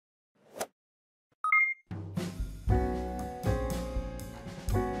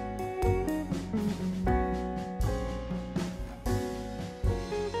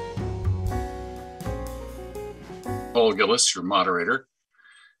Paul Gillis, your moderator,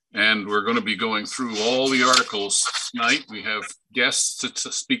 and we're going to be going through all the articles tonight. We have guests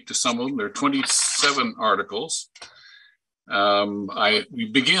to speak to some of them. There are 27 articles. We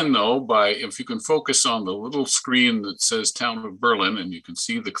begin though by, if you can focus on the little screen that says Town of Berlin, and you can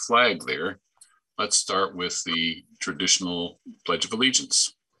see the flag there. Let's start with the traditional Pledge of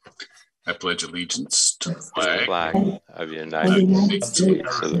Allegiance. I pledge allegiance to the flag of the United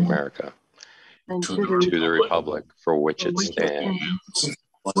States of America, to the republic for which it stands,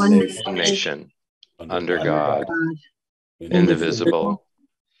 one nation, under God, indivisible,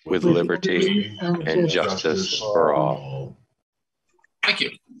 with liberty and justice for all. Thank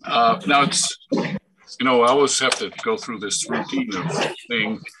you. Now it's, I always have to go through this routine of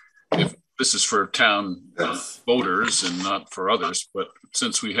thing. If this is for town voters and not for others, but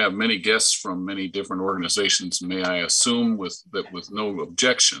since we have many guests from many different organizations, may I assume with no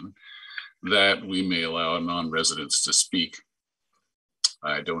objection that we may allow non-residents to speak?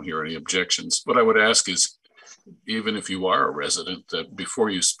 I don't hear any objections. What I would ask is, even if you are a resident, that before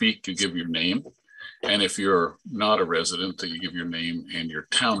you speak, you give your name. And if you're not a resident, that you give your name and your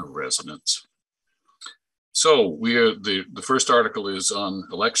town of residence. So we are the first article is on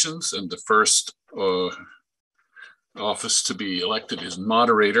elections, and the first office to be elected is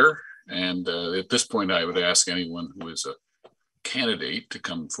moderator. And at this point, I would ask anyone who is a candidate to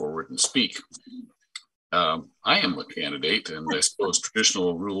come forward and speak. I am a candidate, and I suppose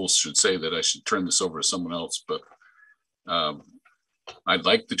traditional rules should say that I should turn this over to someone else, but I'd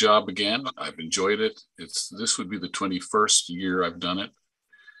like the job again. I've enjoyed it. This would be the 21st year I've done it.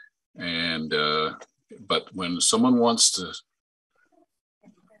 And, but when someone wants to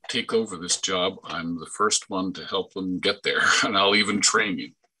take over this job, I'm the first one to help them get there, and I'll even train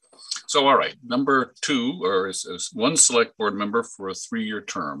you. So, all right, number 2 is one select board member for a 3-year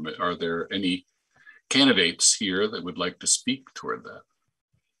term. Are there any candidates here that would like to speak toward that?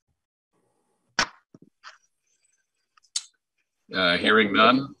 Hearing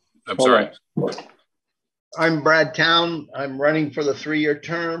none. I'm sorry. I'm Brad Town. I'm running for the 3-year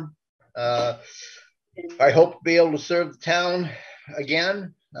term. I hope to be able to serve the town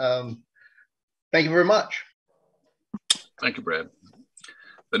again. Thank you very much. Thank you, Brad.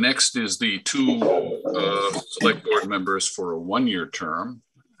 The next is the 2 select board members for a 1-year term.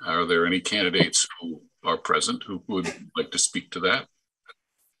 Are there any candidates who are present who would like to speak to that?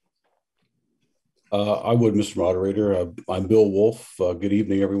 I would, Mr. Moderator. I'm Bill Wolf. Good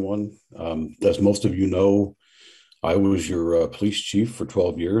evening, everyone. As most of you know, I was your police chief for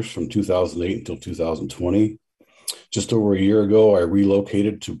 12 years, from 2008 until 2020. Just over a year ago, I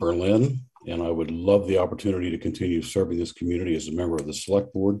relocated to Berlin, and I would love the opportunity to continue serving this community as a member of the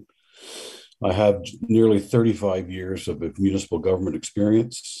Select Board. I have nearly 35 years of municipal government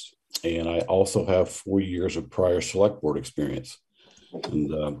experience, and I also have 4 years of prior Select Board experience.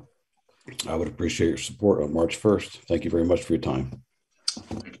 And I would appreciate your support on March 1st. Thank you very much for your time.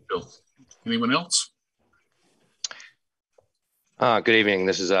 Thank you, Bill. Anyone else? Good evening.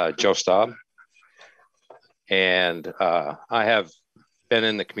 This is Joe Staub. And I have been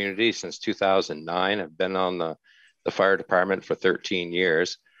in the community since 2009. I've been on the fire department for 13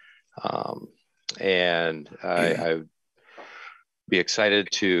 years. And I'd be excited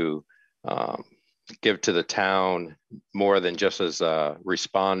to give to the town more than just as a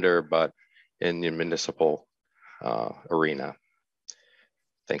responder, but in the municipal arena.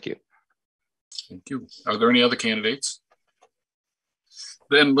 Thank you. Thank you. Are there any other candidates?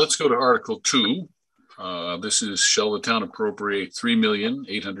 Then let's go to Article 2. This is, shall the town appropriate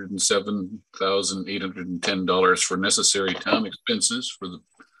 $3,807,810 for necessary town expenses for the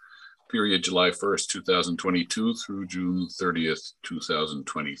period July 1st, 2022 through June 30th,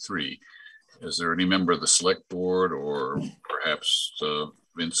 2023. Is there any member of the Select Board or perhaps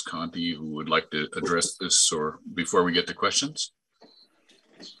Vince Conti who would like to address this, or before we get to questions?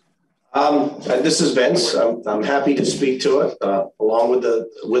 This is Vince. I'm happy to speak to it along with the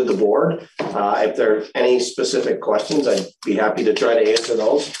board. If there are any specific questions, I'd be happy to try to answer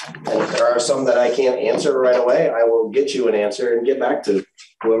those. And if there are some that I can't answer right away, I will get you an answer and get back to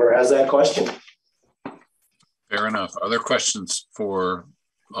whoever has that question. Fair enough. Are there questions on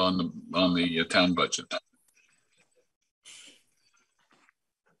the town budget?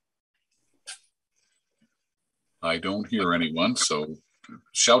 I don't hear anyone, so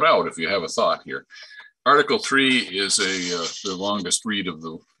shout out if you have a thought here. Article 3 is the longest read of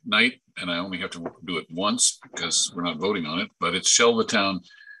the night, and I only have to do it once because we're not voting on it, but it's, shall the town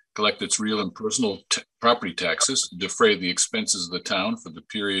collect its real and personal property taxes to defray the expenses of the town for the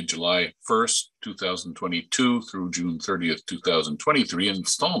period July 1st, 2022 through June 30th, 2023 in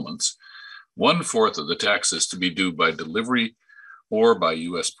installments 1/4 of the taxes to be due by delivery or by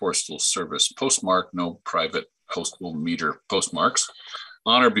U.S. Postal Service postmark, no private postal meter postmarks,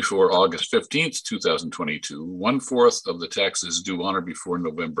 on or before August 15th, 2022. 1/4 of the taxes due on or before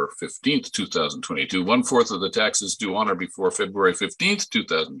November 15th, 2022. 1/4 of the taxes due on or before February 15th,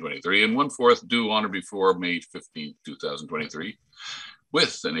 2023, and 1/4 due on or before May 15th, 2023,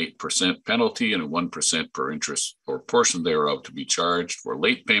 with an 8% penalty and a 1% per interest or portion thereof to be charged for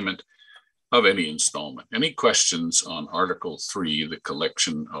late payment of any installment. Any questions on Article 3, the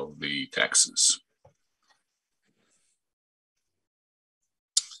collection of the taxes?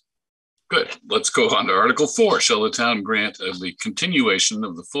 Good. Let's go on to Article 4. Shall the town grant the continuation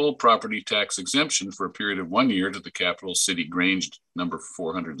of the full property tax exemption for a period of 1 year to the Capital City Grange number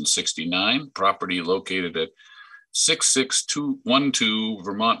 469, property located at 66212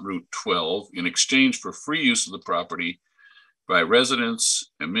 Vermont Route 12, in exchange for free use of the property by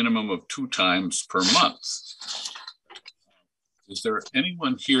residents a minimum of 2 times per month? Is there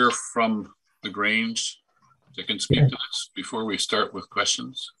anyone here from the Grange that can speak to this before we start with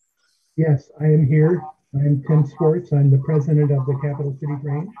questions? Yes, I am here. I'm Tim Swartz. I'm the president of the Capital City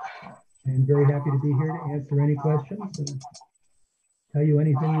Grange. I'm very happy to be here to answer any questions and tell you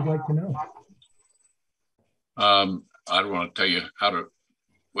anything you'd like to know. I don't want to tell you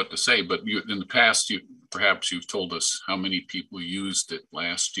what to say, but in the past, perhaps you've told us how many people used it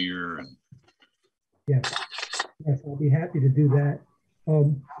last year. And yes, I'll be happy to do that.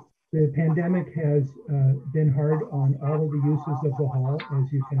 The pandemic has been hard on all of the uses of the hall,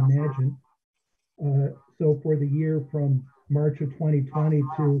 as you can imagine. So for the year from March of 2020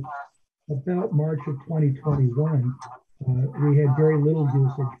 to about March of 2021, we had very little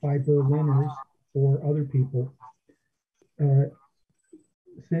usage by Berliners or other people.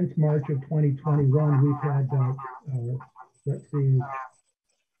 Since March of 2021, we've had, let's see,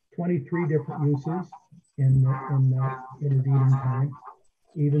 23 different uses in that intervening time,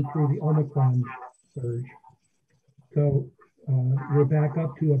 even through the Omicron surge. So we're back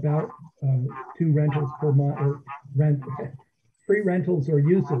up to about 2 rentals per month, or free rentals or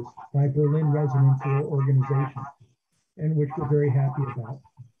uses by Berlin residents or organizations, and which we're very happy about.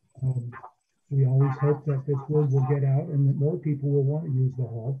 We always hope that this word will get out and that more people will want to use the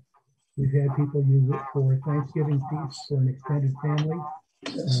hall. We've had people use it for Thanksgiving feasts for an extended family,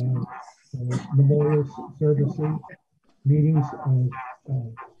 memorial services, meetings of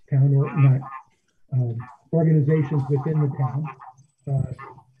town or organizations within the town,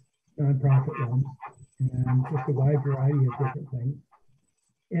 nonprofit ones, and just a wide variety of different things.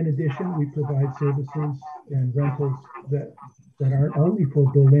 In addition, we provide services and rentals that aren't only for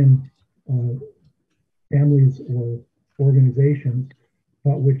Berlin families or organizations,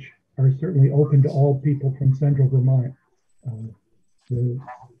 but which are certainly open to all people from Central Vermont. The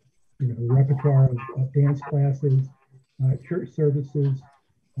repertoire of dance classes, church services,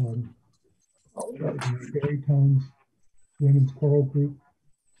 baritones, women's choral group.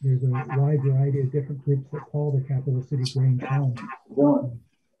 There's a wide variety of different groups that call the Capital City Grange home.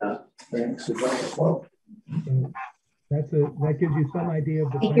 So that gives you some idea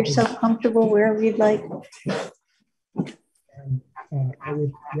of the. Make yourself comfortable wherever you'd like. And I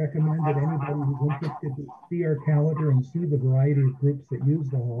would recommend that anybody who's interested to see our calendar and see the variety of groups that use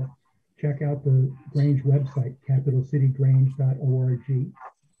the hall, check out the Grange website, capitalcitygrange.org.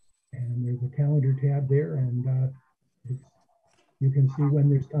 And there's a calendar tab there, and you can see when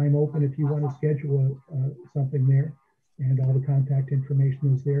there's time open if you want to schedule something there. And all the contact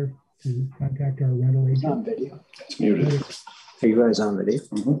information is there to contact our rental agent. It's on video. It's muted. Are you guys on video?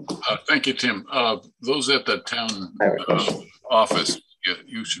 Mm-hmm. Thank you, Tim. Those at the town office,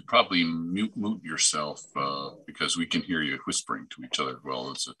 you should probably mute yourself because we can hear you whispering to each other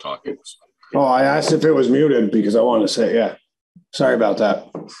while it's talking. Oh, I asked if it was muted because I want to say, yeah. Sorry about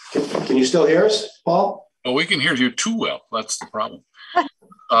that. Can you still hear us, Paul? Oh, we can hear you too well. That's the problem.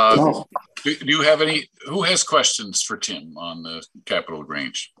 Oh. Do you have any, who has questions for Tim on the Capital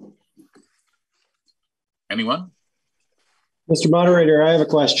Grange? Anyone? Mr. Moderator, I have a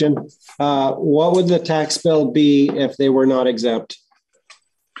question. What would the tax bill be if they were not exempt?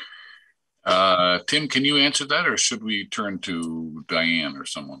 Tim, can you answer that, or should we turn to Diane or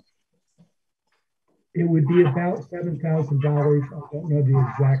someone? It would be about $7,000. I don't know the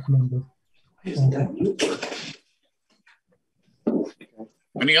exact number.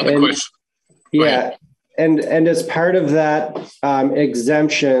 Any other questions? Yeah, and as part of that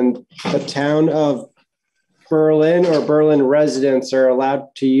exemption, the town of Berlin or Berlin residents are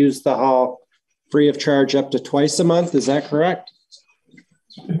allowed to use the hall free of charge up to twice a month. Is that correct?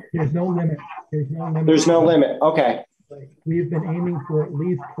 There's no limit. There's no limit. Okay. Right. We've been aiming for at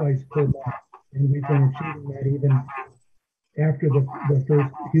least twice per month, and we've been achieving that even after the first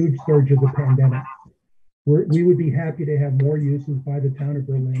huge surge of the pandemic. We would be happy to have more uses by the town of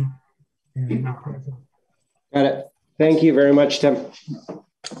Berlin and the present. Got it. Thank you very much, Tim.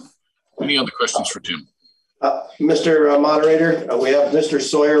 Any other questions for Tim? Mr. Moderator, we have Mr.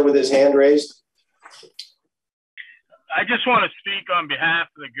 Sawyer with his hand raised. I just want to speak on behalf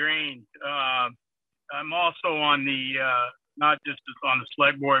of the Greens. I'm also on the, not just on the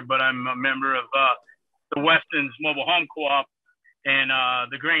select board, but I'm a member of the Weston's Mobile Home Co-op, and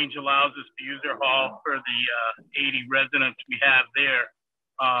the Grange allows us to use their hall for the 80 residents we have there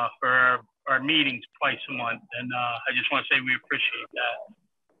for our meetings twice a month. And I just want to say we appreciate that.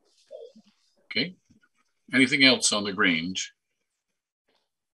 Okay. Anything else on the Grange?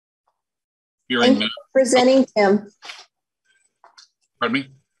 Hearing Thank you for presenting, Tim. Pardon me?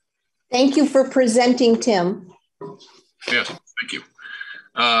 Thank you for presenting, Tim. Yes, thank you.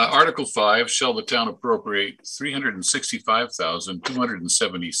 Article 5, shall the town appropriate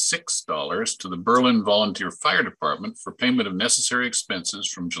 $365,276 to the Berlin Volunteer Fire Department for payment of necessary expenses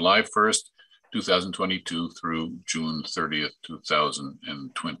from July 1st, 2022 through June 30th,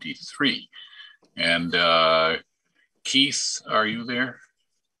 2023. And Keith, are you there?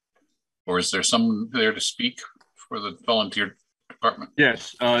 Or is there someone there to speak for the volunteer department?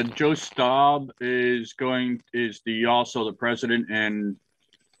 Yes, Joe Staub is also the president and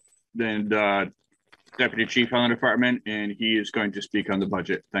then the deputy chief on the department, and he is going to speak on the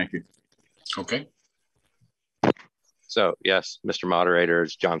budget. Thank you. Okay. So yes, Mr. Moderator,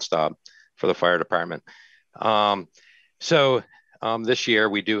 it's John Staub for the fire department. This year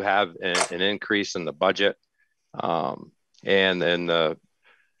we do have an increase in the budget, and then the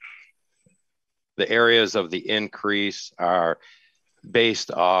areas of the increase are based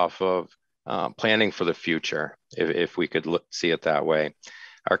off of planning for the future, if we could see it that way.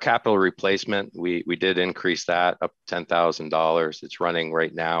 Our capital replacement, we did increase that up to $10,000. It's running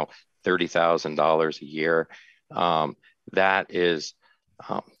right now $30,000 a year. That is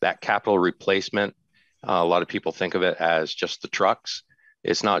that capital replacement. A lot of people think of it as just the trucks.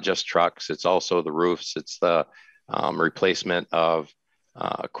 It's not just trucks. It's also the roofs. It's the replacement of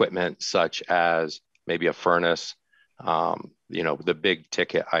equipment such as maybe a furnace, the big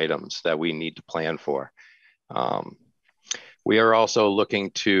ticket items that we need to plan for. We are also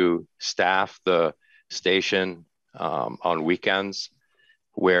looking to staff the station on weekends,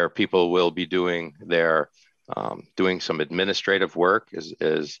 where people will be doing some administrative work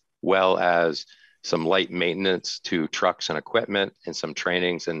as well as some light maintenance to trucks and equipment and some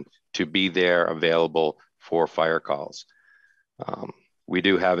trainings, and to be there available for fire calls. We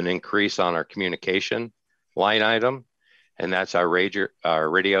do have an increase on our communication line item, and that's our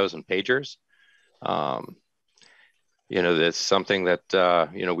radios and pagers. That's something that,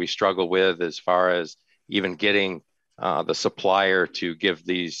 we struggle with as far as even getting the supplier to give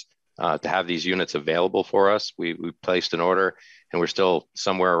these, to have these units available for us. We placed an order, and we're still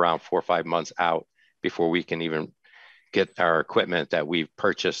somewhere around 4 or 5 months out before we can even get our equipment that we've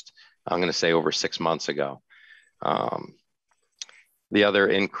purchased, I'm going to say over 6 months ago. The other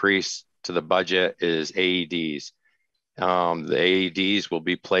increase to the budget is AEDs. The AEDs will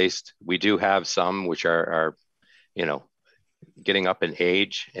be placed. We do have some which are getting up in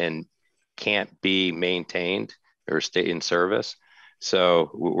age and can't be maintained or stay in service. So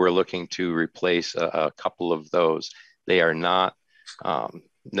we're looking to replace a couple of those. They are not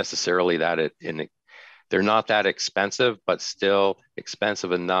necessarily they're not that expensive, but still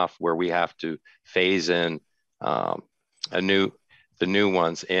expensive enough where we have to phase in the new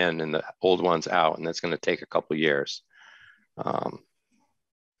ones in and the old ones out, and that's going to take a couple of years.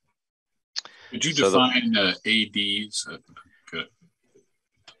 Could you define ADs? Good.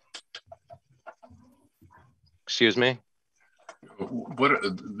 Excuse me? What are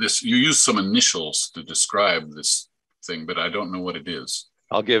this? You use some initials to describe this thing, but I don't know what it is.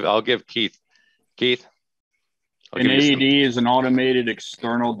 I'll give Keith. Keith? An AED is an automated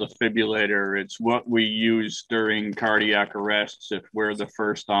external defibrillator. It's what we use during cardiac arrests if we're the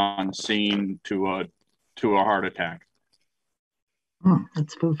first on scene to a heart attack.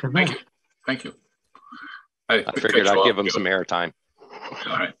 That's food for Thank me. you. Thank you. I figured I'd give him some airtime.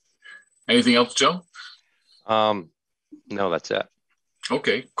 All right. Anything else, Joe? No, that's it.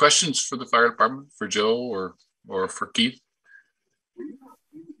 Okay. Questions for the fire department, for Joe or for Keith?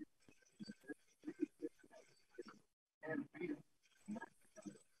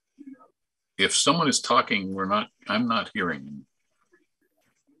 If someone is talking, I'm not hearing them.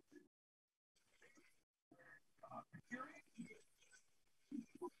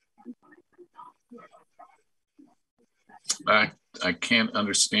 I can't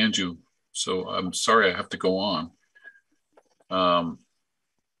understand you, so I'm sorry I have to go on.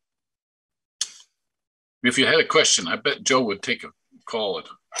 If you had a question, I bet Joe would take a call at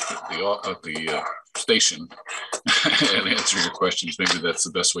the station and answer your questions. Maybe that's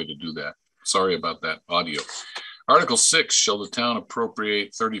the best way to do that. Sorry about that audio. Article 6, shall the town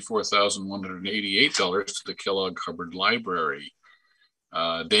appropriate $34,188 to the Kellogg Hubbard Library?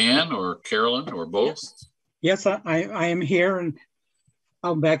 Dan or Carolyn or both? Yes, I am here, and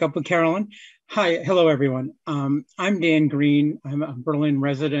I'll back up with Carolyn. Hi, hello everyone. I'm Dan Green. I'm a Berlin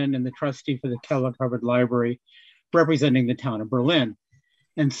resident and the trustee for the Kellogg Hubbard Library, representing the town of Berlin.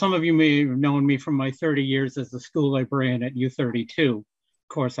 And some of you may have known me from my 30 years as the school librarian at U32. Of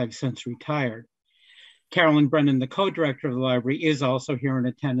course, I've since retired. Carolyn Brennan, the co-director of the library, is also here in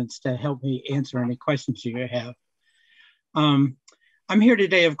attendance to help me answer any questions you have. I'm here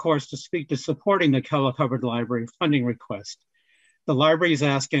today, of course, to speak to supporting the Kellogg Hubbard Library funding request. The library is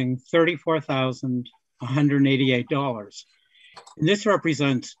asking $34,188. And this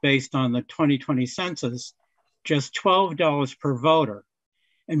represents, based on the 2020 census, just $12 per voter.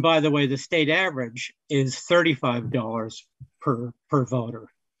 And by the way, the state average is $35 per voter.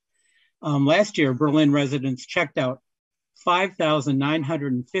 Last year, Berlin residents checked out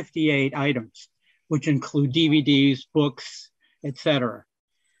 5,958 items, which include DVDs, books, etc.,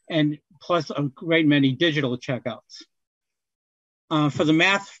 and plus a great many digital checkouts. For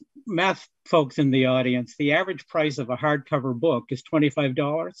the math folks in the audience, the average price of a hardcover book is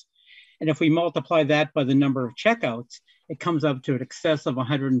 $25. And if we multiply that by the number of checkouts, it comes up to an excess of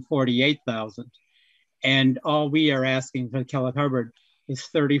 148,000. And all we are asking for Kellogg Hubbard is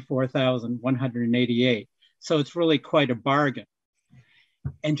 34,188. So it's really quite a bargain.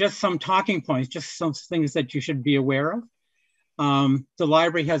 And just some talking points, just some things that you should be aware of. The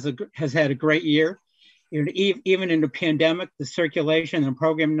library has had a great year. Even in the pandemic, the circulation and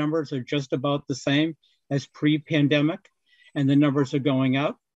program numbers are just about the same as pre-pandemic, and the numbers are going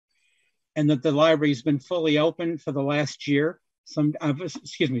up. And that the library has been fully open for the last year,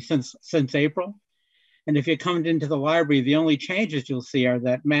 since April. And if you come into the library, the only changes you'll see are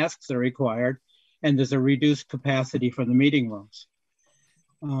that masks are required and there's a reduced capacity for the meeting rooms.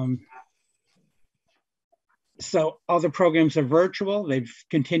 So all the programs are virtual. They've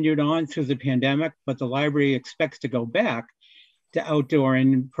continued on through the pandemic, but the library expects to go back to outdoor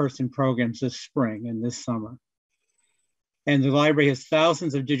and in-person programs this spring and this summer. And the library has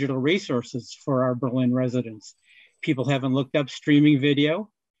thousands of digital resources for our Berlin residents. People haven't looked up streaming video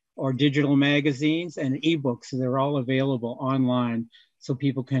or digital magazines and ebooks. They're all available online so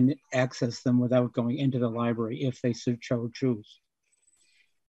people can access them without going into the library if they so choose.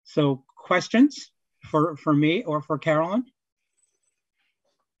 So questions for me or for Carolyn?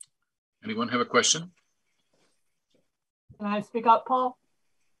 Anyone have a question? Can I speak up, Paul?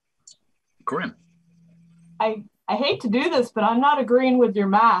 Corinne. I hate to do this, but I'm not agreeing with your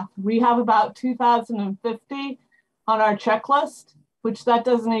math. We have about 2,050 on our checklist, which that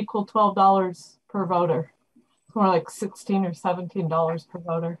doesn't equal $12 per voter. It's more like $16 or $17 per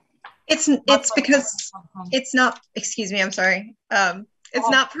voter. It's because it's not, excuse me, I'm sorry. It's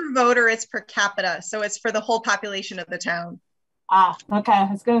not per voter, it's per capita. So it's for the whole population of the town. Ah, okay.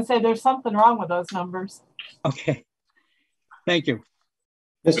 I was going to say there's something wrong with those numbers. Okay. Thank you.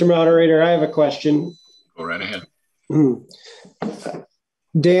 Mr. Moderator, I have a question. Go right ahead.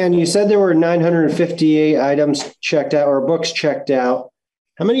 Dan, you said there were 958 items checked out or books checked out.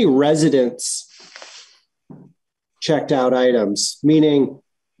 How many residents checked out items? Meaning,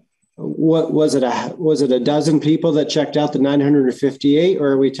 what was it? Was it a dozen people that checked out the 958, or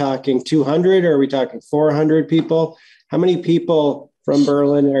are we talking 200, or are we talking 400 people? How many people from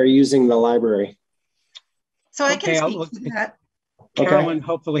Berlin are using the library? So I can speak to that. Carolyn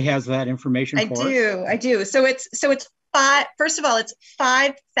hopefully has that information for us. I do. So it's first of all, it's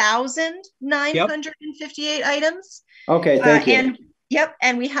 5,958 items. Okay, thank you.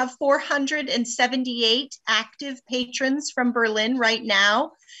 And we have 478 active patrons from Berlin right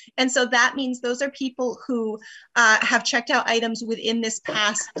now. And so that means those are people who have checked out items within this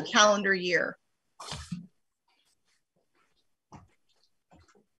past calendar year.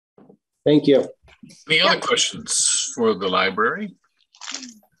 Thank you. Any other questions for the library?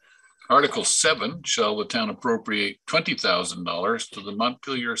 Article 7, shall the town appropriate $20,000 to the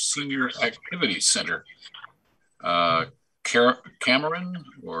Montpelier Senior Activity Center? Cameron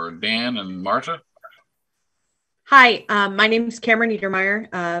or Dan and Marta? Hi, my name is Cameron Niedermeyer.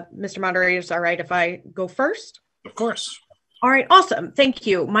 Mr. Moderator, is it all right if I go first? Of course. All right, awesome. Thank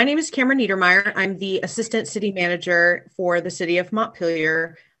you. My name is Cameron Niedermeyer. I'm the Assistant City Manager for the City of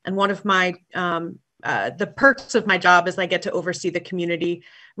Montpelier. And one of my the perks of my job is I get to oversee the Community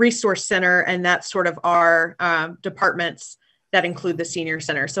Resource Center, and that's sort of our departments that include the Senior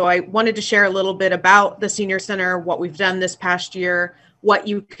Center. So I wanted to share a little bit about the Senior Center, what we've done this past year, what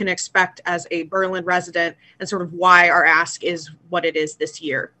you can expect as a Berlin resident, and sort of why our ask is what it is this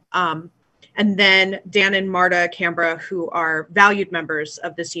year. And then Dan and Marta Canberra, who are valued members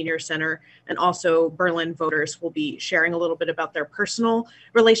of the Senior Center and also Berlin voters, will be sharing a little bit about their personal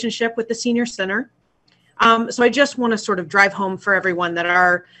relationship with the Senior Center. So I just want to sort of drive home for everyone that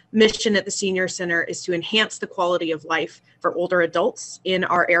our mission at the Senior Center is to enhance the quality of life for older adults in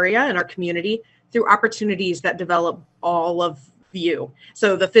our area and our community through opportunities that develop all of you.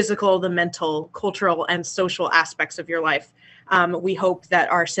 So the physical, the mental, cultural, and social aspects of your life. We hope that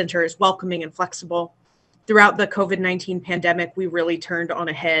our center is welcoming and flexible. Throughout the COVID-19 pandemic, we really turned on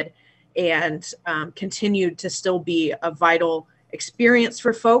a head and continued to still be a vital experience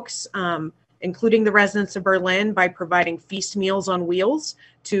for folks, including the residents of Berlin, by providing feast meals on wheels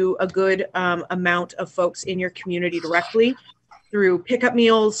to a good amount of folks in your community directly through pickup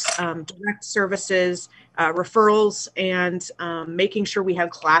meals, direct services, referrals, and making sure we had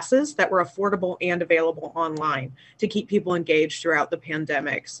classes that were affordable and available online to keep people engaged throughout the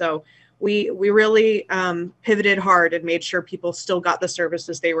pandemic. So we really pivoted hard and made sure people still got the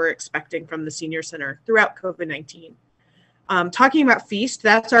services they were expecting from the Senior Center throughout COVID-19. Talking about Feast,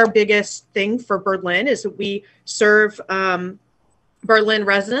 that's our biggest thing for Berlin, is that we serve Berlin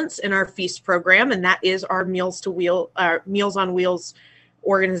residents in our Feast program, and that is our Meals on Wheels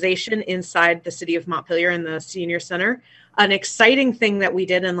organization inside the city of Montpelier and the Senior Center. An exciting thing that we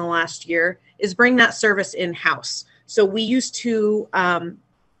did in the last year is bring that service in-house. So we used to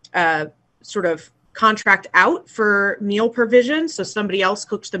sort of contract out for meal provision, so somebody else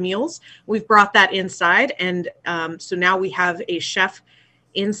cooks the meals. We've brought that inside, and so now we have a chef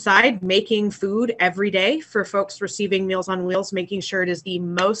inside making food every day for folks receiving Meals on Wheels, making sure it is the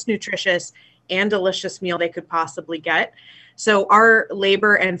most nutritious and delicious meal they could possibly get. So our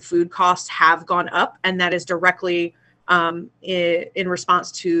labor and food costs have gone up, and that is directly in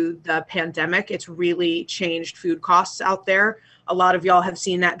response to the pandemic. It's really changed food costs out there. A lot of y'all have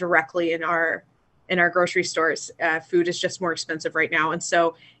seen that directly in our grocery stores. Food is just more expensive right now. And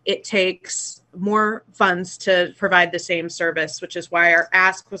so it takes more funds to provide the same service, which is why our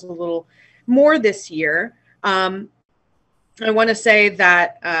ask was a little more this year. I want to say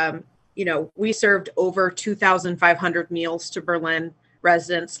that, we served over 2,500 meals to Berlin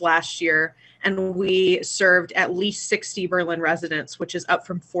residents last year, and we served at least 60 Berlin residents, which is up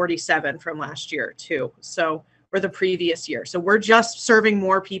from 47 from last year too. So, or the previous year. So we're just serving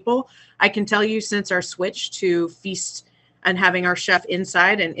more people. I can tell you, since our switch to Feast and having our chef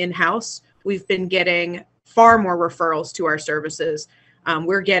inside and in-house, we've been getting far more referrals to our services.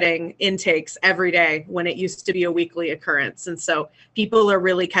 We're getting intakes every day when it used to be a weekly occurrence. And so people are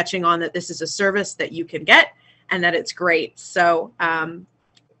really catching on that this is a service that you can get and that it's great. So,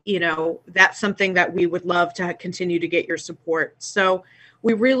 that's something that we would love to continue to get your support. So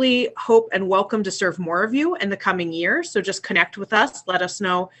we really hope and welcome to serve more of you in the coming year. So just connect with us. Let us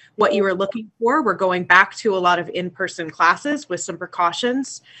know what you are looking for. We're going back to a lot of in-person classes with some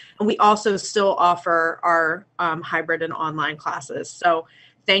precautions. And we also still offer our hybrid and online classes. So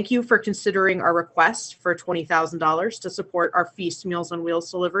thank you for considering our request for $20,000 to support our Feast Meals on Wheels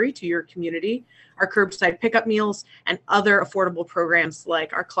delivery to your community, our curbside pickup meals, and other affordable programs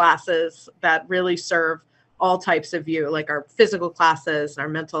like our classes that really serve all types of you, like our physical classes, our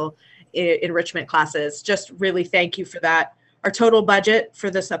mental enrichment classes. Just really thank you for that. Our total budget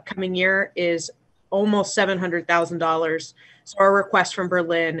for this upcoming year is almost $700,000. So our request from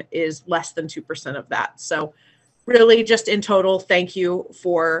Berlin is less than 2% of that. So really just in total, thank you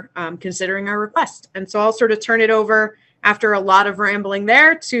for considering our request. And so I'll sort of turn it over after a lot of rambling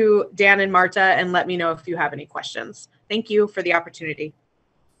there to Dan and Marta, and let me know if you have any questions. Thank you for the opportunity.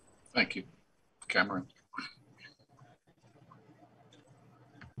 Thank you, Cameron.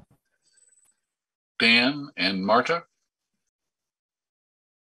 Dan and Marta.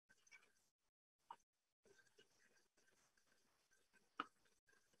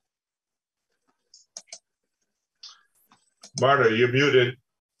 Marta, you're muted.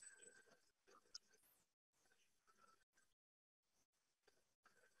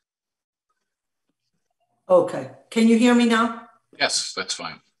 Okay, can you hear me now? Yes, that's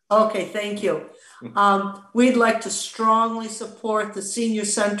fine. Okay, thank you. We'd like to strongly support the Senior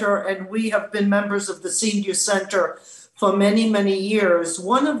Center, and we have been members of the Senior Center for many, many years.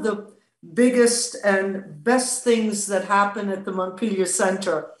 One of the biggest and best things that happen at the Montpelier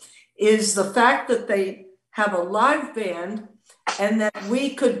Center is the fact that they have a live band and that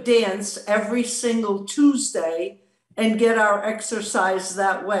we could dance every single Tuesday and get our exercise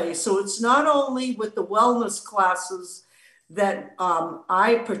that way. So it's not only with the wellness classes that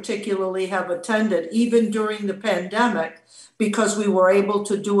I particularly have attended, even during the pandemic, because we were able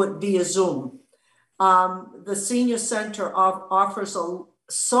to do it via Zoom. The Senior Center offers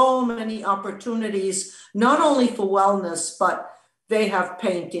so many opportunities, not only for wellness, but they have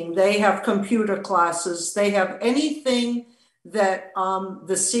painting, they have computer classes, they have anything that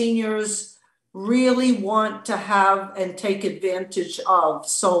the seniors really want to have and take advantage of.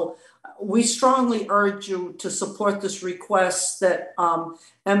 So we strongly urge you to support this request that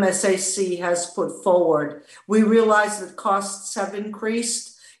MSAC has put forward. We realize that costs have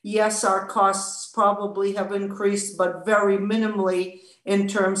increased. Yes, our costs probably have increased, but very minimally in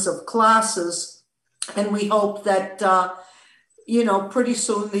terms of classes. And we hope that, you know, pretty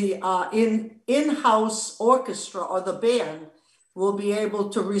soon the in-house orchestra or the band will be able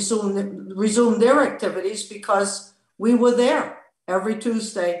to resume their activities, because we were there every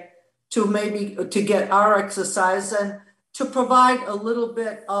Tuesday to get our exercise and to provide a little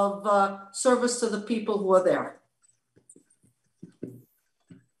bit of service to the people who are there.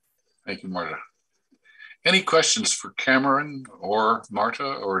 Thank you, Marta. Any questions for Cameron or Marta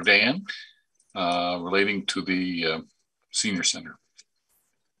or Dan relating to the Senior Center?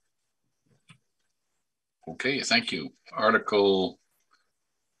 Okay, thank you. Article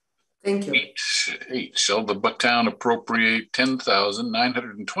Thank you. 8, shall the town appropriate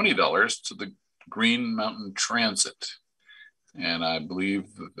 $10,920 to the Green Mountain Transit? And I believe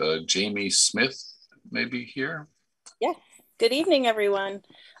Jamie Smith may be here. Yeah, good evening, everyone.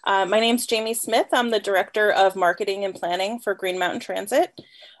 My name's Jamie Smith. I'm the Director of Marketing and Planning for Green Mountain Transit.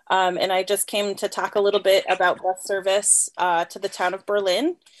 And I just came to talk a little bit about bus service to the town of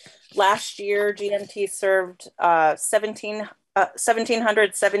Berlin. Last year, GMT served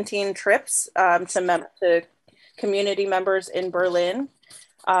 1,717 trips to community members in Berlin.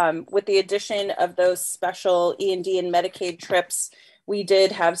 With the addition of those special E&D and Medicaid trips, we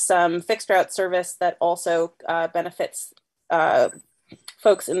did have some fixed route service that also benefits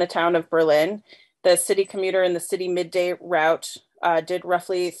folks in the town of Berlin. The city commuter and the city midday route did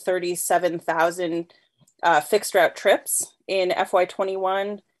roughly 37,000 fixed route trips in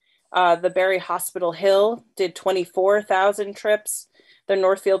FY21. The Barry Hospital Hill did 24,000 trips. The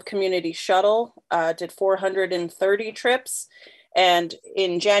Northfield Community Shuttle did 430 trips. And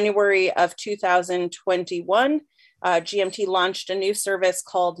in January of 2021, GMT launched a new service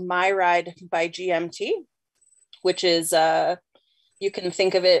called My Ride by GMT, which is, you can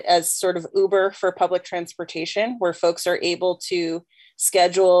think of it as sort of Uber for public transportation, where folks are able to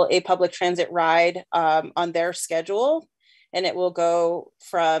schedule a public transit ride on their schedule. And it will go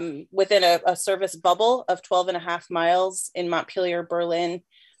from within a service bubble of 12.5 miles in Montpelier, Berlin,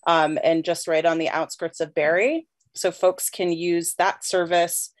 and just right on the outskirts of Barry. So folks can use that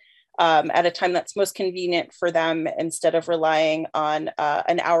service at a time that's most convenient for them, instead of relying on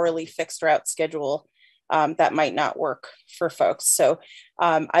an hourly fixed route schedule that might not work for folks. So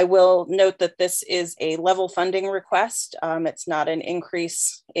I will note that this is a level funding request. It's not an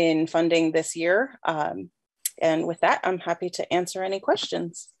increase in funding this year. And with that, I'm happy to answer any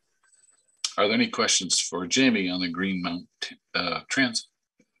questions. Are there any questions for Jamie on the Green Mountain Transit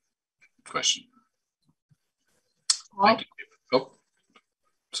question? Thank you. Oh,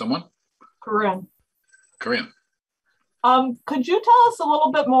 someone? Corinne. Corinne. Could you tell us a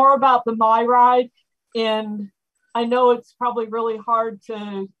little bit more about the My Ride? And I know it's probably really hard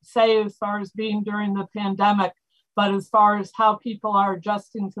to say as far as being during the pandemic, but as far as how people are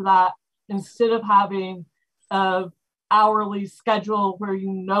adjusting to that, instead of having an hourly schedule where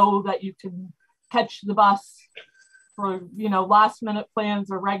you know that you can catch the bus for, you know, last minute plans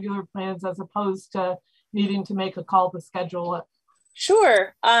or regular plans, as opposed to needing to make a call to schedule it.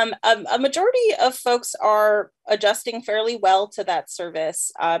 Sure. A majority of folks are adjusting fairly well to that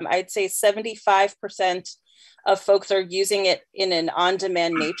service. I'd say 75% of folks are using it in an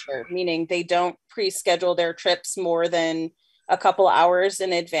on-demand nature, meaning they don't pre-schedule their trips more than a couple hours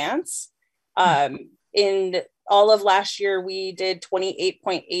in advance. In all of last year, we did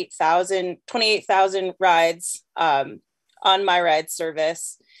 28,000 rides on My Ride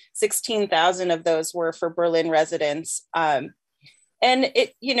service. 16,000 of those were for Berlin residents. And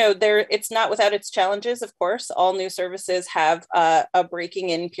it, you know, it's not without its challenges, of course. All new services have a breaking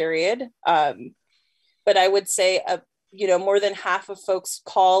in period. But I would say, you know, more than half of folks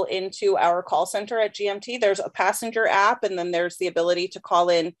call into our call center at GMT. There's a passenger app, and then there's the ability to call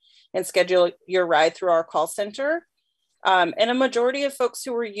in and schedule your ride through our call center. And a majority of folks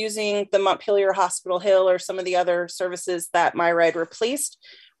who were using the Montpelier Hospital Hill or some of the other services that MyRide replaced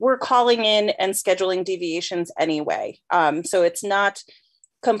were calling in and scheduling deviations anyway. So it's not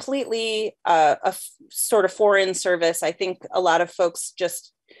completely a sort of foreign service. I think a lot of folks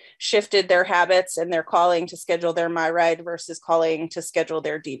just shifted their habits and they're calling to schedule their MyRide versus calling to schedule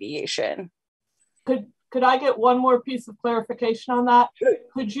their deviation. Could I get one more piece of clarification on that?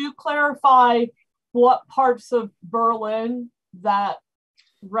 Could you clarify what parts of Berlin that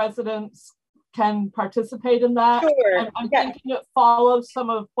residents can participate in that? Sure. I'm thinking it follows some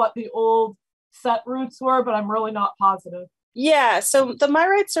of what the old set routes were, but I'm really not positive. Yeah, so the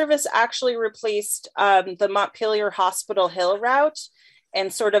MyRide service actually replaced the Montpelier Hospital Hill route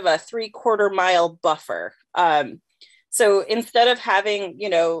and sort of a 3/4 mile buffer. So instead of having, you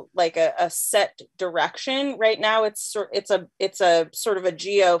know, like a set direction, right now it's a sort of a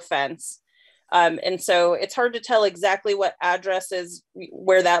geo fence. And so it's hard to tell exactly what address is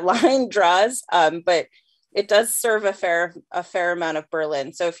where that line draws, but it does serve a fair amount of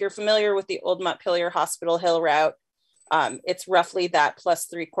Berlin. So if you're familiar with the old Montpelier Hospital Hill route, it's roughly that plus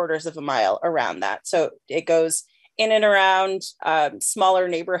 3/4 mile around that. So it goes in and around smaller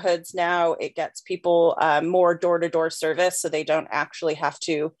neighborhoods now. It gets people more door-to-door service, so they don't actually have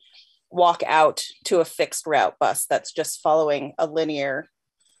to walk out to a fixed route bus that's just following a linear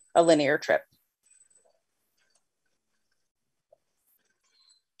trip.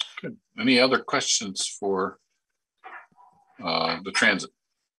 Good. Any other questions for the transit?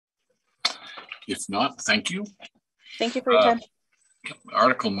 If not, thank you. Thank you for your time.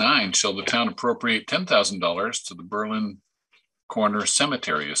 Article 9, shall the town appropriate $10,000 to the Berlin Corner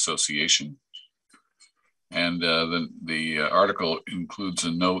Cemetery Association? And the article includes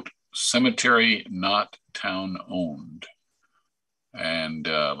a note, cemetery not town owned. And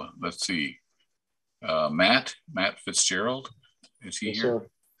let's see, Matt Fitzgerald, is he here? Sir.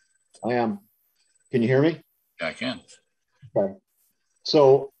 I am. Can you hear me? Yeah, I can. Okay.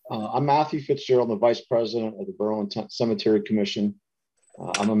 So I'm Matthew Fitzgerald, the Vice President of the Berlin Cemetery Commission.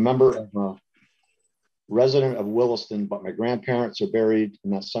 I'm a member of resident of Williston, but my grandparents are buried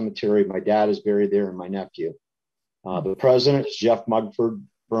in that cemetery. My dad is buried there and my nephew. The president is Jeff Mugford,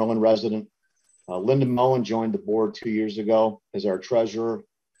 Berlin resident. Linda Mullen joined the board 2 years ago as our treasurer,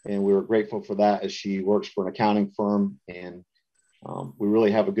 and we were grateful for that as she works for an accounting firm. And we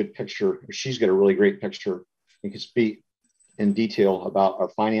really have a good picture. She's got a really great picture and can speak in detail about our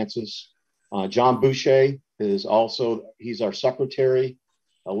finances. John Boucher is also, he's our secretary.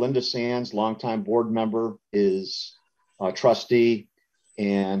 Linda Sands, longtime board member, is a trustee.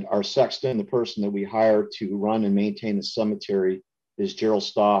 And our sexton, the person that we hire to run and maintain the cemetery, is Gerald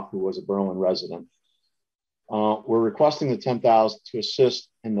Stoff, who was a Berlin resident. We're requesting the $10,000 to assist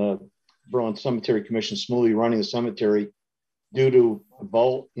in the Berlin Cemetery Commission smoothly running the cemetery due to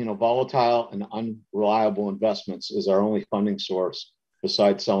volatile and unreliable investments is our only funding source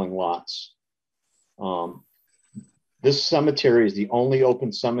besides selling lots. This cemetery is the only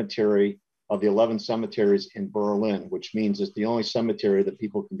open cemetery of the 11 cemeteries in Berlin, which means it's the only cemetery that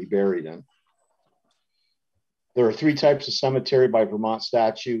people can be buried in. There are 3 types of cemetery by Vermont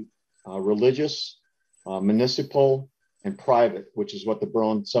statute: religious, municipal, and private, which is what the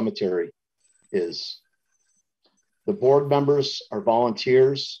Berlin Cemetery is. The board members are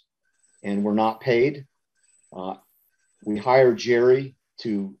volunteers and we're not paid. We hire Jerry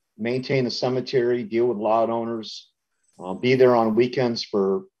to maintain the cemetery, deal with lot owners, be there on weekends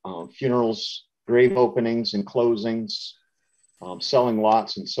for funerals, grave openings and closings, selling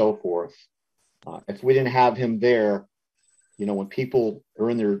lots and so forth. If we didn't have him there, when people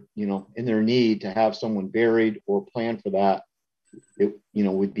are in their need to have someone buried or plan for that,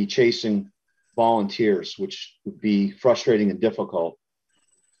 we'd be chasing volunteers, which would be frustrating and difficult.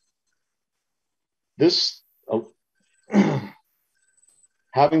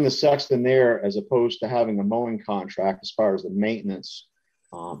 Having the sexton there as opposed to having a mowing contract as far as the maintenance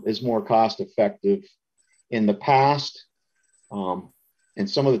is more cost effective. In the past, and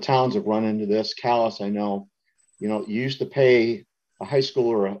some of the towns have run into this, Calais, I know, you used to pay a high school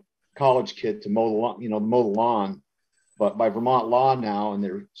or a college kid to mow the lawn, but by Vermont law now, and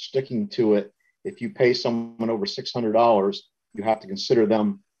they're sticking to it, if you pay someone over $600, you have to consider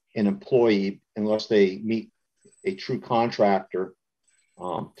them an employee unless they meet a true contractor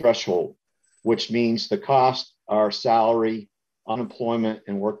threshold, which means the costs are salary, unemployment,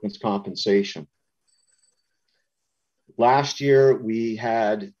 and workman's compensation. Last year, we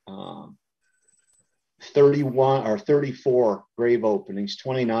had 34 grave openings,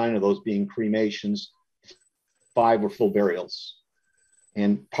 29 of those being cremations, 5 were full burials.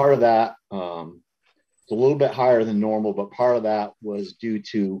 And part of that It's a little bit higher than normal, but part of that was due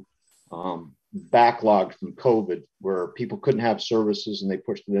to backlog from COVID, where people couldn't have services and they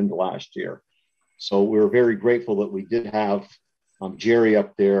pushed it into last year. So we were very grateful that we did have Jerry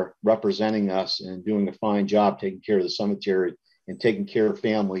up there representing us and doing a fine job taking care of the cemetery and taking care of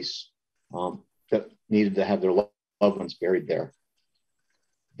families that needed to have their loved ones buried there.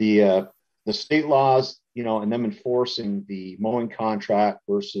 The state laws, you know, and them enforcing the mowing contract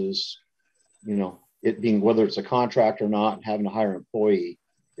versus, you know, it being whether it's a contract or not and having to hire an employee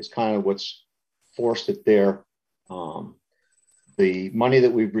is kind of what's forced it there. The money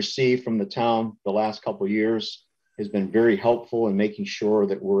that we've received from the town the last couple of years has been very helpful in making sure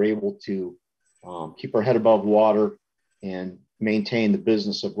that we're able to keep our head above water and maintain the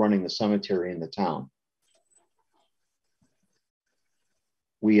business of running the cemetery in the town.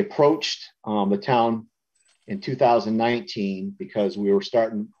 We approached the town in 2019 because we were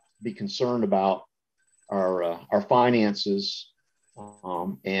starting to be concerned about our finances.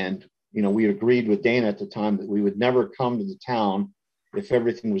 And, you know, we agreed with Dana at the time that we would never come to the town if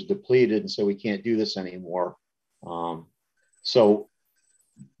everything was depleted and so we can't do this anymore. So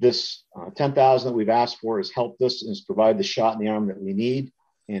this 10,000 that we've asked for has helped us and has provided the shot in the arm that we need.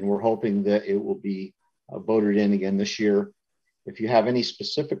 And we're hoping that it will be voted in again this year. If you have any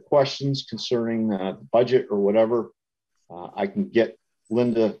specific questions concerning the budget or whatever, I can get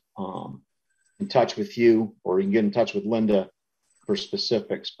Linda in touch with you, or you can get in touch with Linda for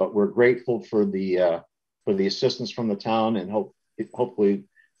specifics. But we're grateful for the assistance from the town, and hopefully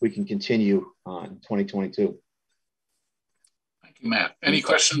we can continue in 2022. Thank you, Matt. Any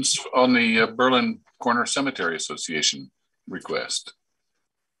questions on the Berlin Corner Cemetery Association request?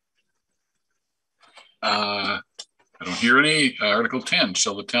 I don't hear any. Article 10,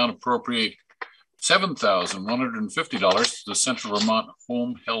 shall the town appropriate $7,150 to the Central Vermont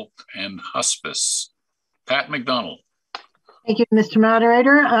Home Health and Hospice? Pat McDonald. Thank you, Mr.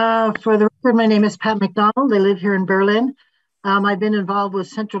 Moderator. For the record, my name is Pat McDonald. I live here in Berlin. I've been involved with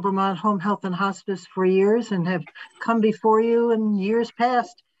Central Vermont Home Health and Hospice for years and have come before you in years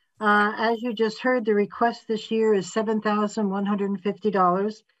past. As you just heard, the request this year is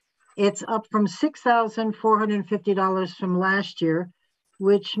 $7,150. It's up from $6,450 from last year,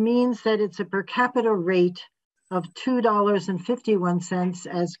 which means that it's a per capita rate of $2.51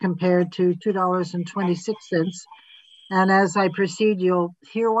 as compared to $2.26. And as I proceed, you'll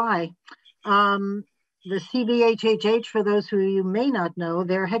hear why. The CVHHH, for those who you may not know,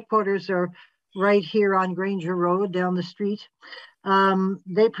 their headquarters are right here on Granger Road down the street.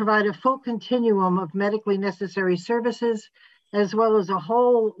 They provide a full continuum of medically necessary services, as well as a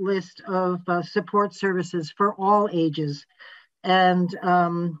whole list of support services for all ages. And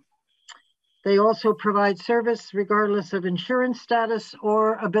they also provide service regardless of insurance status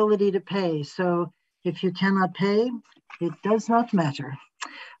or ability to pay. So if you cannot pay, it does not matter.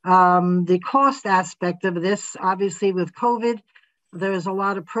 The cost aspect of this, obviously with COVID, there's a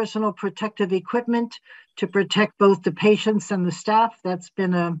lot of personal protective equipment to protect both the patients and the staff. That's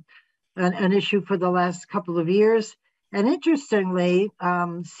been an issue for the last couple of years. And interestingly,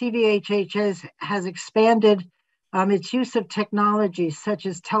 CVHH has expanded its use of technology such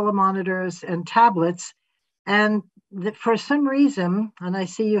as telemonitors and tablets. And for some reason, and I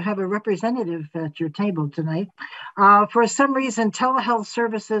see you have a representative at your table tonight, for some reason, telehealth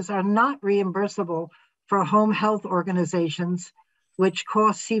services are not reimbursable for home health organizations, which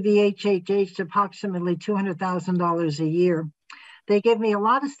cost CVHH approximately $200,000 a year. They give me a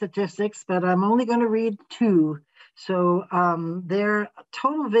lot of statistics, but I'm only going to read two. So their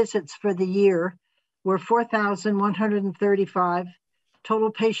total visits for the year were 4,135.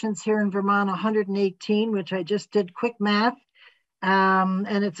 Total patients here in Vermont, 118, which I just did quick math.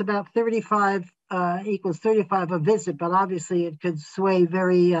 And it's about 35 equals 35 a visit, but obviously it could sway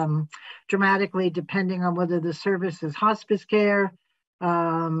very dramatically depending on whether the service is hospice care,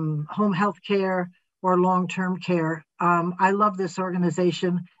 home health care, or long-term care. I love this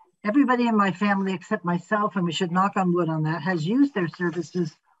organization. Everybody in my family except myself, and we should knock on wood on that, has used their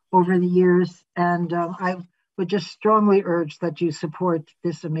services over the years. And I would just strongly urge that you support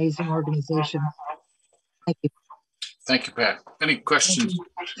this amazing organization. Thank you. Thank you, Pat. Any questions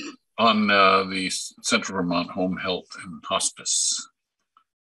on the Central Vermont Home Health and Hospice?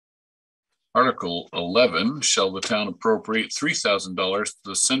 Article 11, shall the town appropriate $3,000 to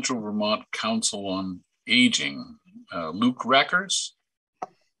the Central Vermont Council on Aging? Luke Rackers?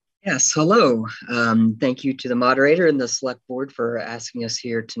 Yes, hello. Thank you to the moderator and the select board for asking us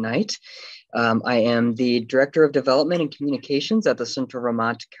here tonight. I am the Director of Development and Communications at the Central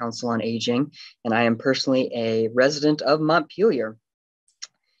Vermont Council on Aging, and I am personally a resident of Montpelier.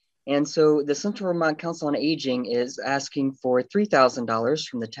 And so the Central Vermont Council on Aging is asking for $3,000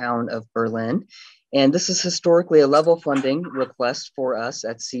 from the town of Berlin. And this is historically a level funding request for us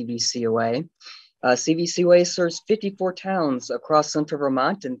at CVCOA. CVCOA serves 54 towns across Central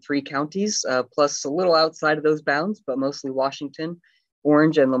Vermont and 3 counties, plus a little outside of those bounds, but mostly Washington,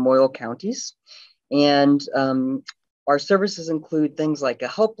 Orange, and Lamoille counties. And our services include things like a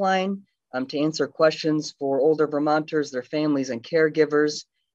helpline to answer questions for older Vermonters, their families, and caregivers.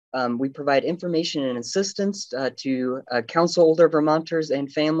 We provide information and assistance to counsel older Vermonters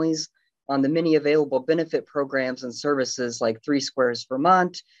and families on the many available benefit programs and services like 3 Squares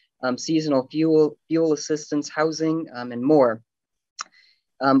Vermont, seasonal fuel assistance, housing, and more.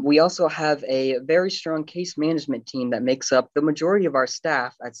 We also have a very strong case management team that makes up the majority of our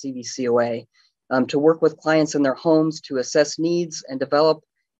staff at CVCOA to work with clients in their homes to assess needs and develop,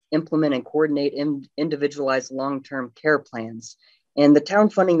 implement, and coordinate individualized long-term care plans. And the town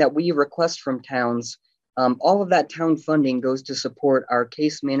funding that we request from towns, all of that town funding goes to support our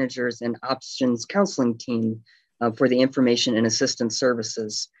case managers and options counseling team for the information and assistance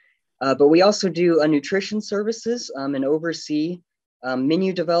services. But we also do nutrition services and oversee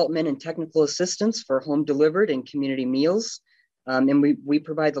menu development and technical assistance for home delivered and community meals. And we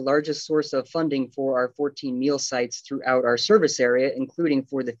provide the largest source of funding for our 14 meal sites throughout our service area, including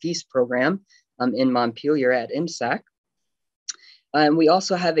for the Feast program in Montpelier at MSAC. And we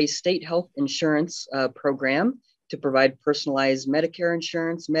also have a state health insurance program to provide personalized Medicare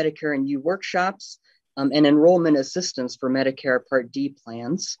insurance, Medicare and U workshops, and enrollment assistance for Medicare Part D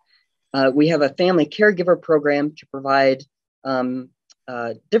plans. We have a family caregiver program to provide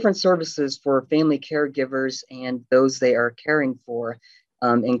different services for family caregivers and those they are caring for,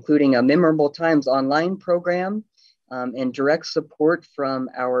 including a Memorable Times online program and direct support from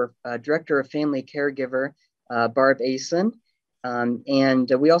our Director of Family Caregiver, Barb Asen.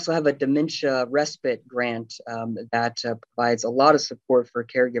 And we also have a dementia respite grant that provides a lot of support for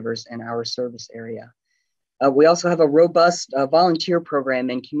caregivers in our service area. We also have a robust volunteer program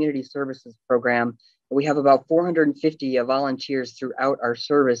and community services program. We have about 450 volunteers throughout our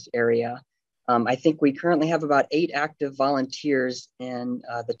service area. I think we currently have about 8 active volunteers in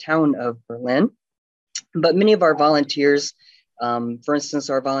the town of Berlin. But many of our volunteers, for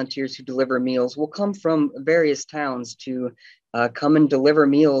instance, our volunteers who deliver meals will come from various towns to come and deliver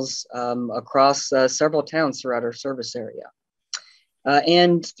meals across several towns throughout our service area.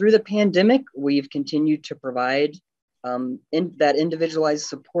 And through the pandemic, we've continued to provide that individualized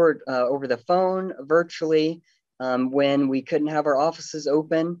support over the phone, virtually, when we couldn't have our offices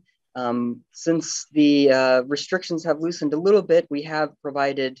open. Since the restrictions have loosened a little bit, we have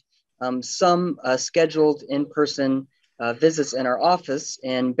provided some scheduled in-person visits in our office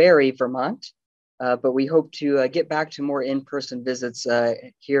in Barre, Vermont. But we hope to get back to more in-person visits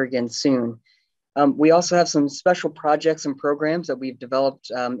here again soon. We also have some special projects and programs that we've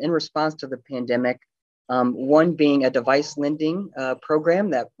developed in response to the pandemic. One being a device lending program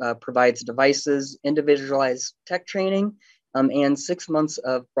that provides devices, individualized tech training, and 6 months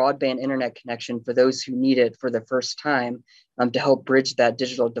of broadband internet connection for those who need it for the first time to help bridge that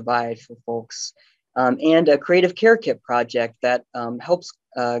digital divide for folks. And a creative care kit project that helps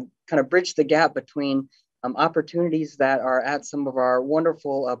kind of bridge the gap between opportunities that are at some of our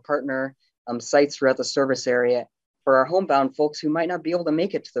wonderful partner sites throughout the service area for our homebound folks who might not be able to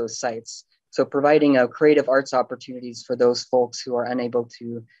make it to those sites. So providing creative arts opportunities for those folks who are unable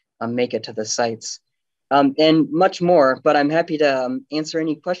to make it to the sites. And much more, but I'm happy to answer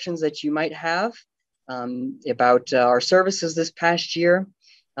any questions that you might have about our services this past year.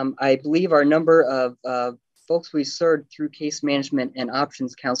 I believe our number of folks we served through case management and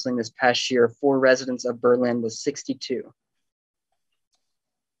options counseling this past year for residents of Berlin was 62.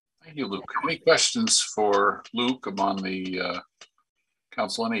 Thank you, Luke. Any questions for Luke on the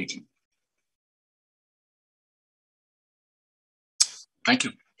Council on Aging? Thank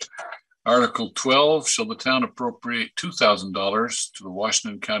you. Article 12, shall the town appropriate $2,000 to the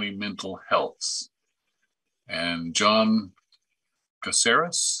Washington County Mental Health? And John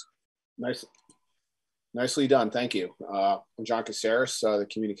Caceres? Nicely done, thank you. I'm John Caceres, the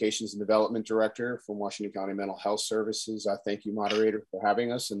Communications and Development Director from Washington County Mental Health Services. Thank you, moderator, for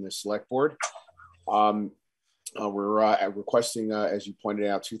having us in this select board. We're requesting, as you pointed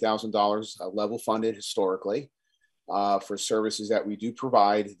out, $2,000 level funded historically for services that we do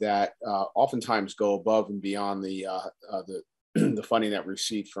provide that oftentimes go above and beyond the funding that we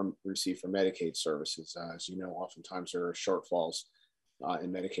receive from Medicaid services. As you know, oftentimes there are shortfalls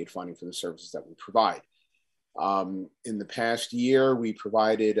in Medicaid funding for the services that we provide. In the past year, we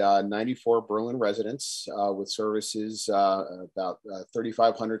provided 94 Berlin residents with services, about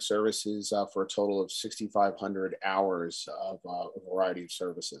 3,500 services for a total of 6,500 hours of a variety of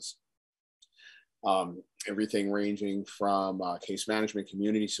services. Everything ranging from case management,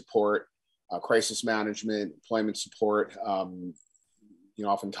 community support, crisis management, employment support.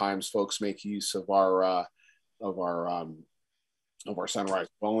 Oftentimes folks make use of our Sunrise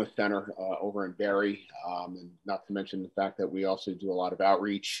Wellness Center over in Barrie, and not to mention the fact that we also do a lot of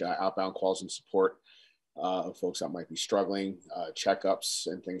outreach, outbound calls and support of folks that might be struggling, checkups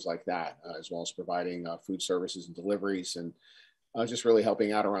and things like that, as well as providing food services and deliveries, and just really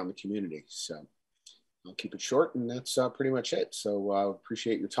helping out around the community. So I'll keep it short, and that's pretty much it. So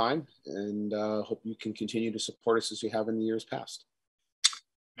appreciate your time, and hope you can continue to support us as you have in the years past.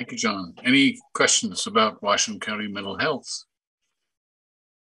 Thank you, John. Any questions about Washington County mental health?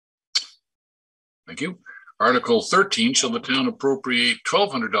 Thank you. Article 13, shall the town appropriate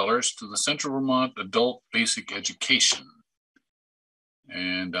 $1,200 to the Central Vermont Adult Basic Education?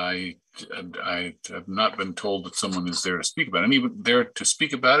 And I have not been told that someone is there to speak about it. Anyone there to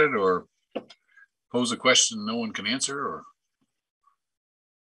speak about it or pose a question no one can answer? Or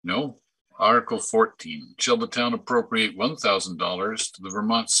no? Article 14, shall the town appropriate $1,000 to the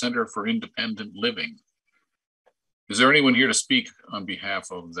Vermont Center for Independent Living? Is there anyone here to speak on behalf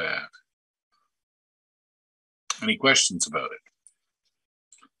of that? Any questions about it?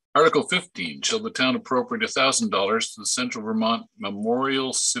 Article 15, shall the town appropriate $1,000 to the Central Vermont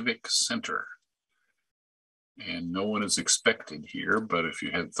Memorial Civic Center? And no one is expected here, but if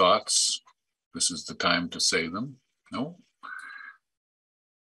you had thoughts, this is the time to say them. No?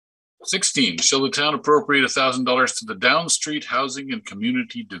 16, shall the town appropriate $1,000 to the Down Street Housing and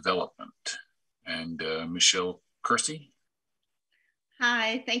Community Development? And Michelle Kersey.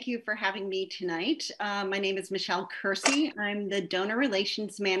 Hi, thank you for having me tonight. My name is Michelle Kersey. I'm the Donor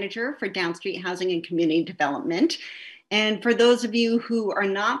Relations Manager for Down Street Housing and Community Development. And for those of you who are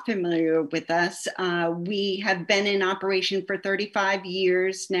not familiar with us, we have been in operation for 35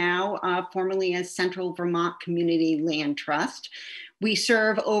 years now, formerly as Central Vermont Community Land Trust. We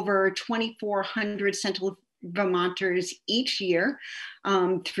serve over 2,400 Central Vermonters each year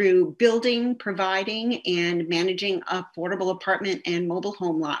through building, providing, and managing affordable apartment and mobile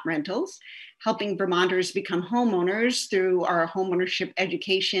home lot rentals, helping Vermonters become homeowners through our homeownership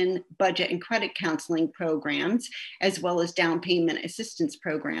education, budget, and credit counseling programs, as well as down payment assistance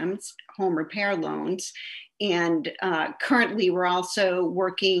programs, home repair loans. And currently, we're also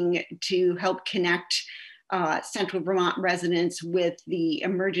working to help connect Central Vermont residents with the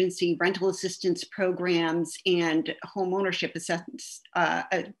emergency rental assistance programs and home ownership assistance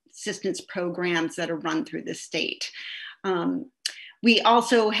programs that are run through the state. We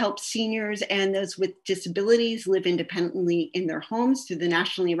also help seniors and those with disabilities live independently in their homes through the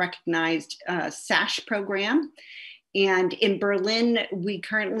nationally recognized SASH program. And in Berlin, we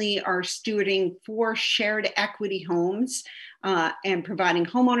currently are stewarding 4 shared equity homes and providing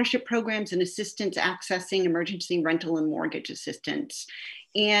homeownership programs and assistance accessing emergency rental and mortgage assistance.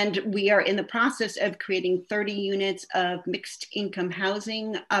 And we are in the process of creating 30 units of mixed income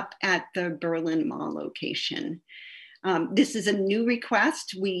housing up at the Berlin Mall location. This is a new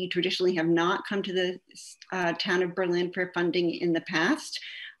request. We traditionally have not come to the town of Berlin for funding in the past.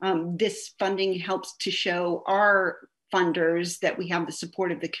 This funding helps to show our funders that we have the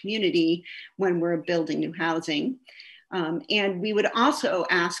support of the community when we're building new housing. And we would also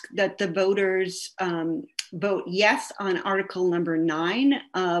ask that the voters vote yes on Article number 9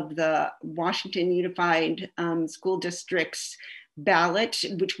 of the Washington Unified School District's ballot,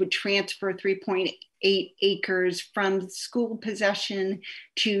 which would transfer 3.8 acres from school possession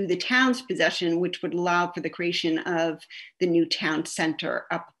to the town's possession, which would allow for the creation of the new town center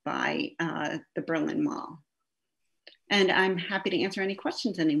up by the Berlin Mall. And I'm happy to answer any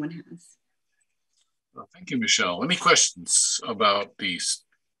questions anyone has. Well, thank you, Michelle. Any questions about these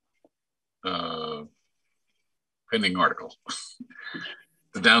pending article?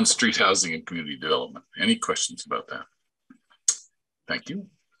 The Down Street Housing and Community Development. Any questions about that? Thank you.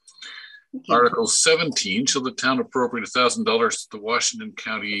 Article 17, shall the town appropriate $1,000 to the Washington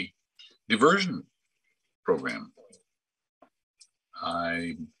County Diversion Program?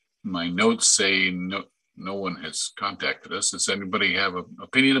 My notes say no one has contacted us. Does anybody have an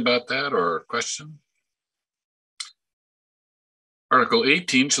opinion about that or a question? Article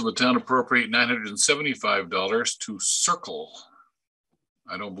 18, shall the town appropriate $975 to Circle?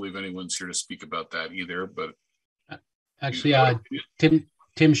 I don't believe anyone's here to speak about that either, but actually,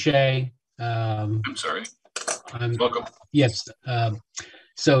 Tim Shea. I'm sorry. Welcome. Yes.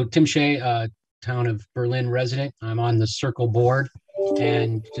 So Tim Shea, town of Berlin resident. I'm on the Circle board.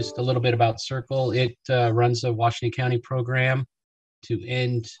 And just a little bit about Circle. It runs a Washington County program to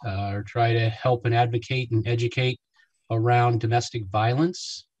end or try to help and advocate and educate around domestic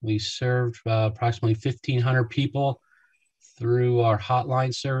violence. We serve approximately 1,500 people through our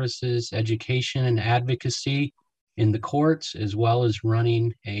hotline services, education and advocacy in the courts, as well as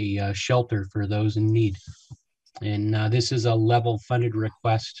running a shelter for those in need. And this is a level funded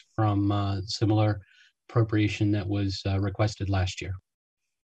request from similar appropriation that was requested last year.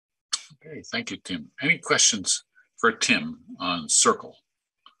 Okay, thank you, Tim. Any questions for Tim on Circle?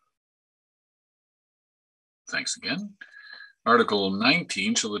 Thanks again. Article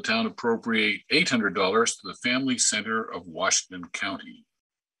 19, shall the town appropriate $800 to the Family Center of Washington County?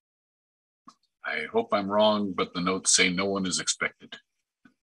 I hope I'm wrong, but the notes say no one is expected.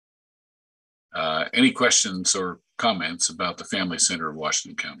 Any questions or comments about the Family Center of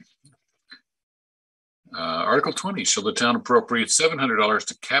Washington County? Article 20, shall the town appropriate $700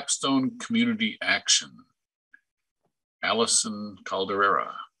 to Capstone Community Action? Allison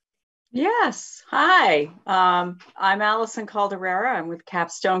Calderera. Yes, hi. I'm Allison Calderera. I'm with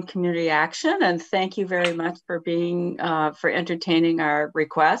Capstone Community Action, and thank you very much for being for entertaining our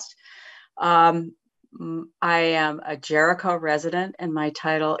request. I am a Jericho resident, and my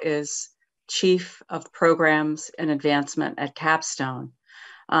title is Chief of Programs and Advancement at Capstone.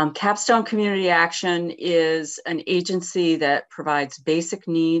 Capstone Community Action is an agency that provides basic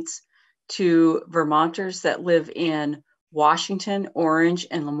needs to Vermonters that live in Washington, Orange,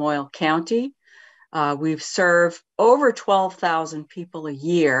 and Lamoille County. We've served over 12,000 people a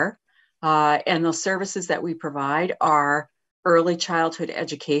year, and the services that we provide are early childhood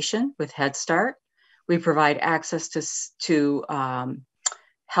education with Head Start. We provide access to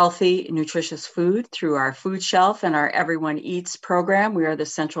healthy, nutritious food through our food shelf and our Everyone Eats program. We are the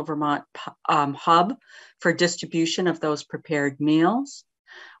Central Vermont hub for distribution of those prepared meals.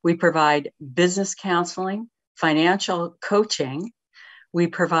 We provide business counseling, financial coaching. We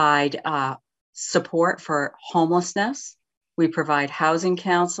provide support for homelessness. We provide housing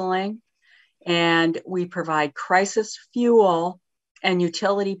counseling, and we provide crisis fuel and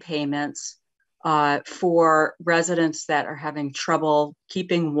utility payments for residents that are having trouble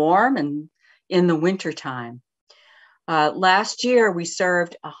keeping warm and in the wintertime. Last year, we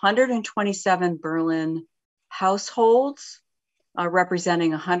served 127 Berlin households,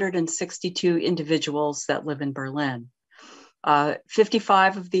 representing 162 individuals that live in Berlin.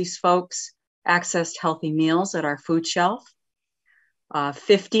 55 of these folks accessed healthy meals at our food shelf.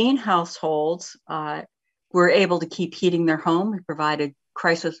 15 households were able to keep heating their home. We provided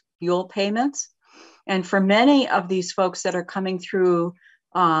crisis fuel payments. And for many of these folks that are coming through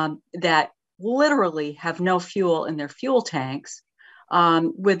that literally have no fuel in their fuel tanks,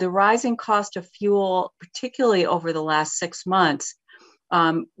 with the rising cost of fuel, particularly over the last 6 months,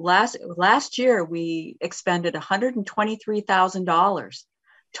 last year we expended $123,000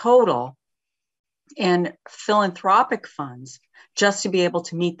 total in philanthropic funds just to be able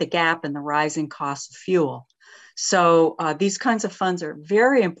to meet the gap in the rising cost of fuel. So these kinds of funds are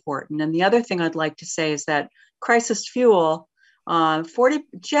very important. And the other thing I'd like to say is that crisis fuel,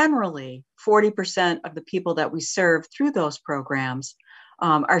 generally 40% of the people that we serve through those programs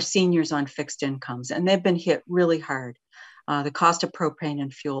are seniors on fixed incomes, and they've been hit really hard. The cost of propane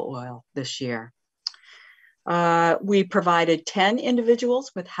and fuel oil this year. We provided 10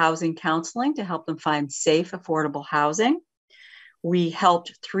 individuals with housing counseling to help them find safe, affordable housing. We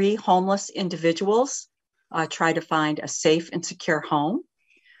helped 3 homeless individuals try to find a safe and secure home.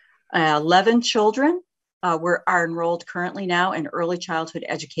 11 children are enrolled currently now in early childhood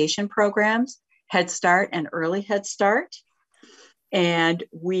education programs, Head Start and Early Head Start. And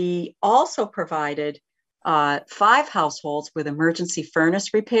we also provided 5 households with emergency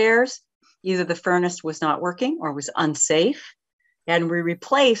furnace repairs. Either the furnace was not working or was unsafe. And we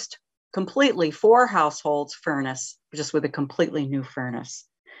replaced completely 4 households' furnace just with a completely new furnace.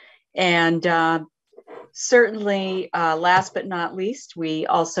 And certainly, last but not least, we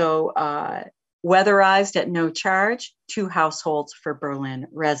also weatherized at no charge 2 households for Berlin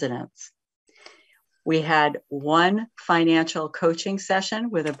residents. We had 1 financial coaching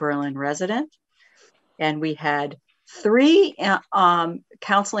session with a Berlin resident, and we had 3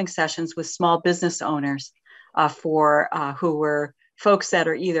 counseling sessions with small business owners who were folks that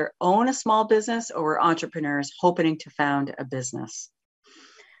are either own a small business or were entrepreneurs hoping to found a business.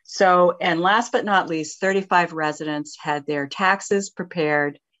 So, and last but not least, 35 residents had their taxes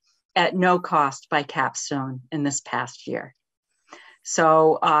prepared at no cost by Capstone in this past year.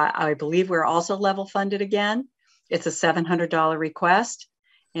 So I believe we're also level funded again. It's a $700 request.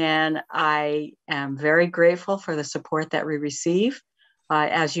 And I am very grateful for the support that we receive.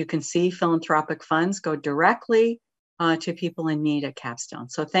 As you can see, philanthropic funds go directly to people in need at Capstone.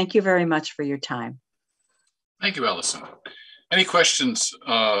 So thank you very much for your time. Thank you, Allison. Any questions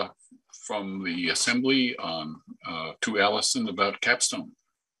from the Assembly to Allison about Capstone?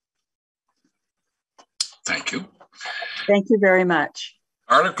 Thank you. Thank you very much.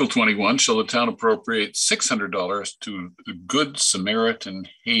 Article 21, shall the town appropriate $600 to the Good Samaritan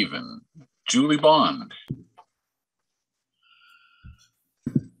Haven? Julie Bond.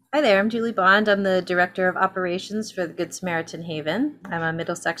 Hi there, I'm Julie Bond. I'm the Director of Operations for the Good Samaritan Haven. I'm a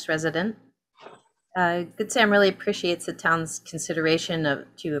Middlesex resident. Good Sam really appreciates the town's consideration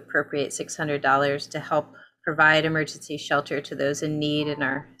to appropriate $600 to help provide emergency shelter to those in need in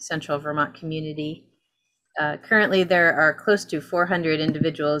our central Vermont community. Currently, there are close to 400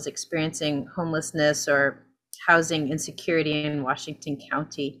 individuals experiencing homelessness or housing insecurity in Washington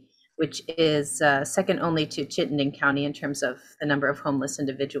County, which is second only to Chittenden County in terms of the number of homeless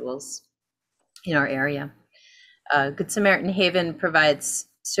individuals in our area. Good Samaritan Haven provides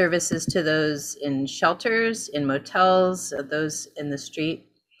services to those in shelters, in motels, those in the street,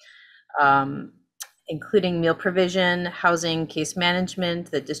 including meal provision, housing, case management,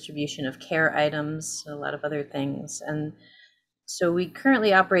 the distribution of care items, a lot of other things. And so we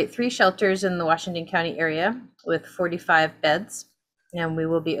currently operate 3 shelters in the Washington County area with 45 beds. And we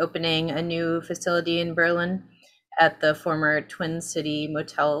will be opening a new facility in Berlin at the former Twin City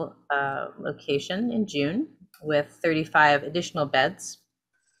Motel location in June with 35 additional beds.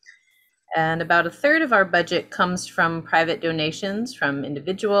 And about 1/3 of our budget comes from private donations from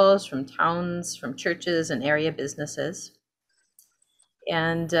individuals, from towns, from churches and area businesses.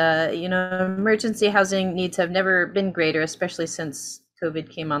 And, emergency housing needs have never been greater, especially since COVID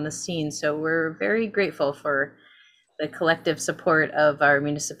came on the scene. So we're very grateful for the collective support of our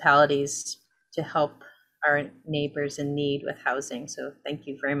municipalities to help our neighbors in need with housing. So thank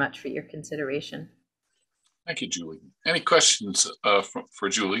you very much for your consideration. Thank you, Julie. Any questions for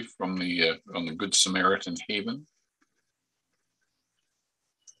Julie from on the Good Samaritan Haven?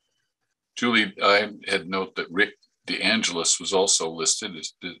 Julie, I had note that Rick DeAngelis was also listed.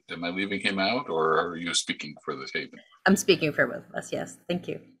 Am I leaving him out, or are you speaking for the Haven? I'm speaking for both of us, yes. Thank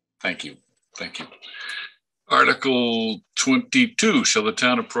you. Thank you. Thank you. Article 22, shall the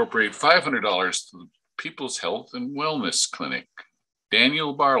town appropriate $500 to the People's Health and Wellness Clinic?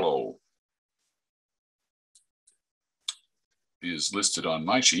 Daniel Barlow is listed on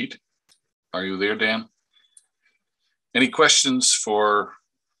my sheet. Are you there, Dan? Any questions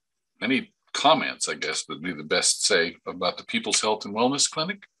any comments, I guess, would be the best say about the People's Health and Wellness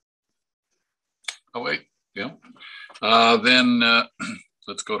Clinic? Oh, wait, yeah. Then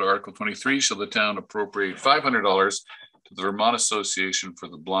let's go to Article 23. Shall the town appropriate $500 to the Vermont Association for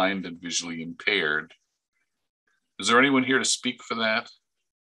the Blind and Visually Impaired? Is there anyone here to speak for that?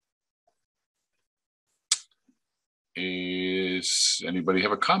 Is anybody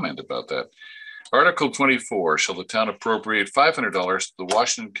have a comment about that? Article 24, shall the town appropriate $500 to the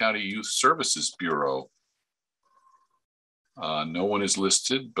Washington County Youth Services Bureau? No one is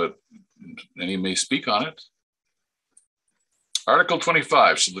listed, but any may speak on it. Article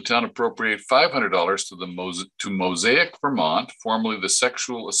 25, shall the town appropriate $500 to Mosaic Vermont, formerly the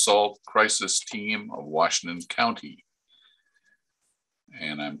Sexual Assault Crisis Team of Washington County?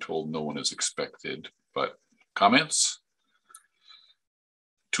 And I'm told no one is expected, but comments?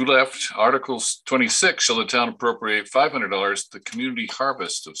 Two left. Article 26, shall the town appropriate $500 to the Community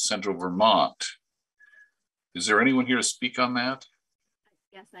Harvest of Central Vermont? Is there anyone here to speak on that?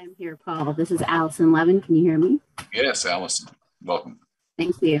 Yes, I'm here, Paul. This is Allison Levin. Can you hear me? Yes, Allison. Welcome.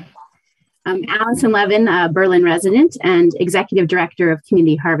 Thank you. I'm Allison Levin, a Berlin resident and Executive Director of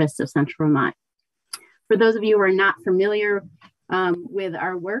Community Harvest of Central Vermont. For those of you who are not familiar with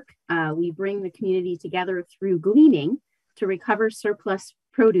our work, we bring the community together through gleaning to recover surplus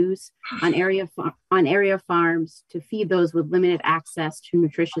produce on area farms to feed those with limited access to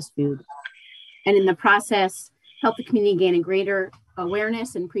nutritious food. And in the process, help the community gain a greater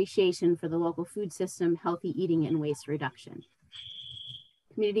awareness and appreciation for the local food system, healthy eating, and waste reduction.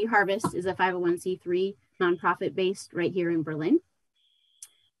 Community Harvest is a 501c3 nonprofit based right here in Berlin.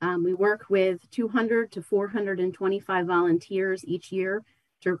 We work with 200 to 425 volunteers each year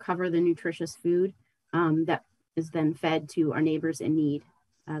to recover the nutritious food that is then fed to our neighbors in need.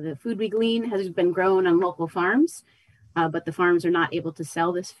 The food we glean has been grown on local farms, but the farms are not able to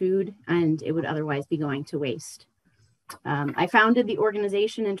sell this food and it would otherwise be going to waste. I founded the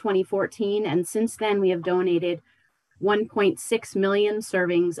organization in 2014, and since then we have donated 1.6 million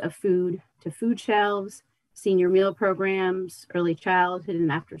servings of food to food shelves, senior meal programs, early childhood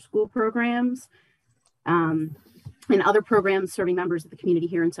and after school programs, and other programs serving members of the community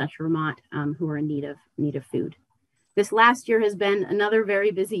here in Central Vermont who are in need of food. This last year has been another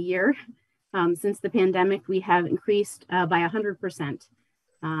very busy year. Since the pandemic, we have increased by 100%.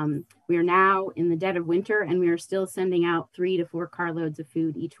 We are now in the dead of winter, and we are still sending out 3 to 4 carloads of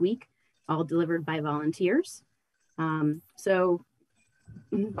food each week, all delivered by volunteers. So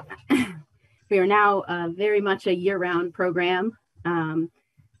we are now very much a year-round program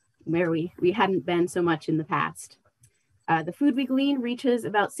where we hadn't been so much in the past. The food we glean reaches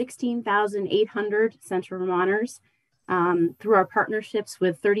about 16,800 Central Vermonters through our partnerships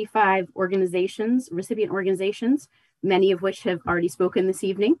with 35 organizations, recipient organizations, many of which have already spoken this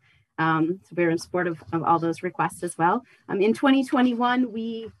evening. So we're in support of all those requests as well. In 2021,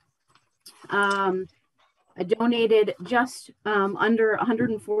 we donated just under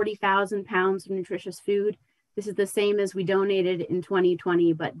 140,000 pounds of nutritious food. This is the same as we donated in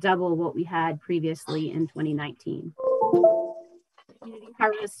 2020, but double what we had previously in 2019. Community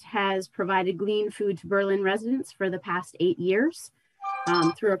Harvest has provided glean food to Berlin residents for the past 8 years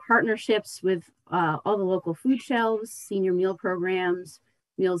through our partnerships with all the local food shelves, senior meal programs,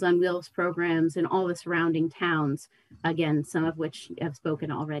 Meals on Wheels programs, and all the surrounding towns, again, some of which have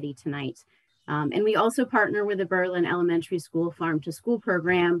spoken already tonight. And we also partner with the Berlin Elementary School Farm to School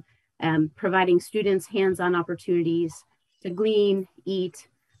program, providing students hands-on opportunities to glean, eat,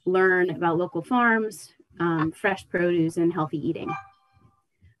 learn about local farms, fresh produce, and healthy eating.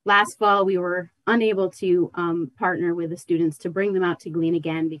 Last fall, we were unable to partner with the students to bring them out to glean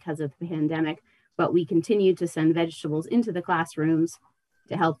again because of the pandemic, but we continued to send vegetables into the classrooms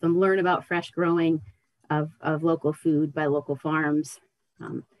to help them learn about fresh growing of local food by local farms.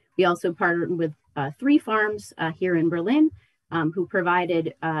 We also partnered with 3 farms here in Berlin who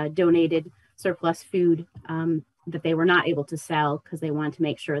provided donated surplus food that they were not able to sell because they wanted to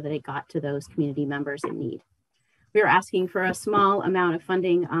make sure that it got to those community members in need. We are asking for a small amount of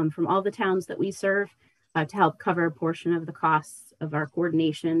funding from all the towns that we serve to help cover a portion of the costs of our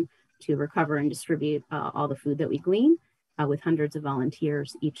coordination to recover and distribute all the food that we glean with hundreds of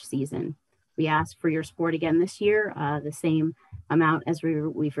volunteers each season. We ask for your support again this year, the same amount as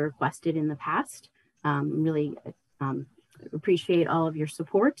we've requested in the past. Really appreciate all of your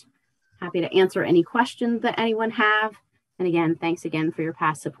support. Happy to answer any questions that anyone have. And again, thanks again for your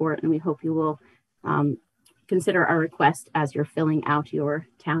past support, and we hope you will consider our request as you're filling out your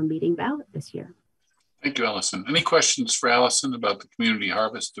town meeting ballot this year. Thank you, Allison. Any questions for Allison about the Community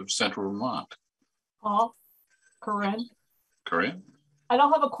Harvest of Central Vermont? Paul, Corinne. Corinne? I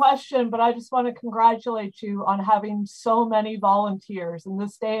don't have a question, but I just want to congratulate you on having so many volunteers in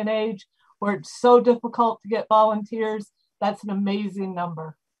this day and age where it's so difficult to get volunteers. That's an amazing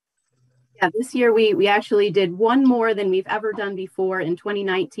number. Yeah, this year we actually did one more than we've ever done before. In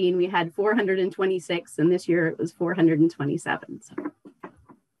 2019, we had 426, and this year it was 427. So.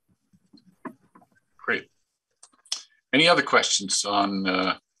 Great. Any other questions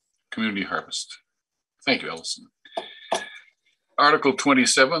on Community Harvest? Thank you, Allison. Article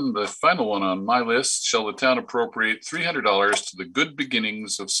 27, the final one on my list, shall the town appropriate $300 to the Good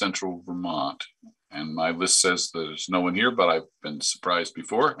Beginnings of Central Vermont? And my list says there's no one here, but I've been surprised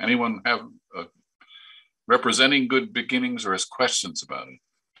before. Anyone have representing Good Beginnings or has questions about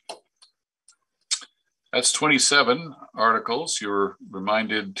it? That's 27 articles. You're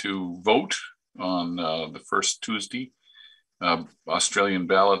reminded to vote on the first Tuesday. Australian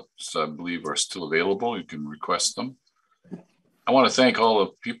ballots, I believe, are still available. You can request them. I want to thank all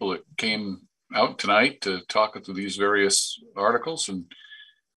the people that came out tonight to talk through these various articles, and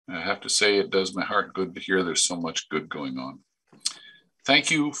I have to say it does my heart good to hear there's so much good going on. Thank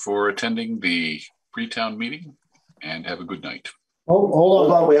you for attending the pre-town meeting, and have a good night. Oh,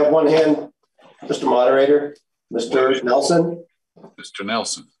 hold on, we have one hand, Mr. Moderator, Mr. Nelson. Mr.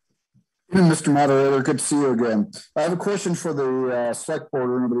 Nelson. Mr. Moderator, good to see you again. I have a question for the select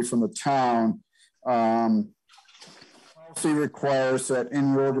board or anybody from the town. Policy requires that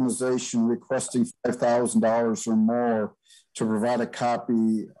any organization requesting $5,000 or more to provide a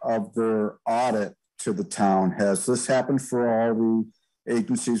copy of their audit to the town. Has this happened for all the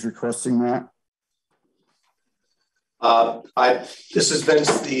agencies requesting that? This has been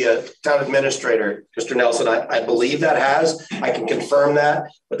the town administrator, Mr. Nelson. I believe that has. I can confirm that,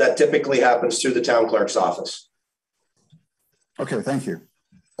 but that typically happens through the town clerk's office. Okay, thank you.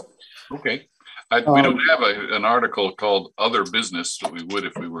 Okay. We don't have an article called Other Business that we would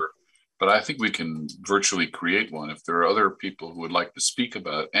if we were, but I think we can virtually create one. If there are other people who would like to speak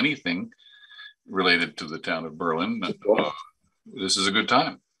about anything related to the town of Berlin, this is a good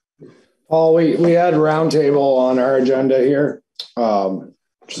time. Paul, we had roundtable on our agenda here.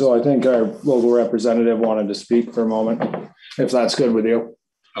 So I think our local representative wanted to speak for a moment, if that's good with you.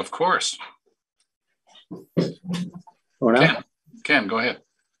 Of course. Ken, go ahead.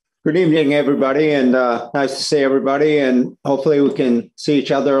 Good evening, everybody, and nice to see everybody. And hopefully we can see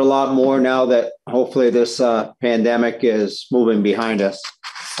each other a lot more now that hopefully this pandemic is moving behind us.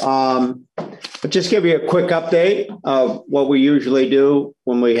 But just give you a quick update of what we usually do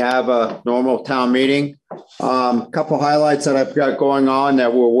when we have a normal town meeting. A couple highlights that I've got going on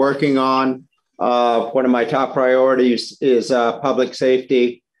that we're working on. One of my top priorities is public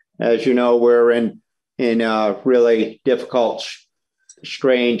safety. As you know, we're in really difficult,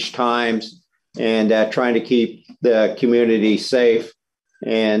 strange times, and trying to keep the community safe.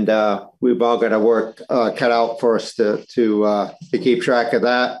 And we've all got our work cut out for us to keep track of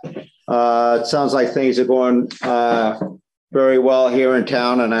that. It sounds like things are going very well here in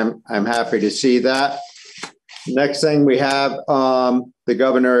town, and I'm happy to see that. Next thing we have, the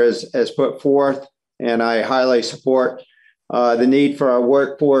governor has put forth, and I highly support the need for our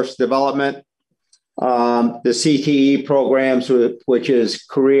workforce development. The CTE programs, which is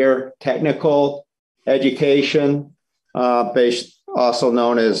career technical education, based, also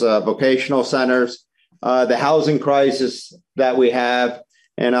known as vocational centers, the housing crisis that we have,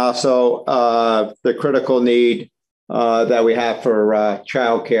 and also the critical need that we have for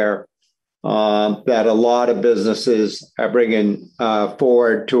childcare that a lot of businesses are bringing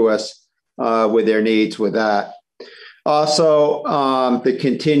forward to us with their needs with that. Also, the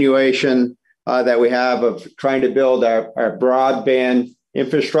continuation that we have of trying to build our broadband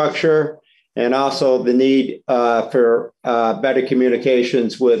infrastructure, and also the need for better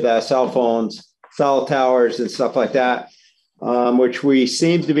communications with cell phones, cell towers, and stuff like that, which we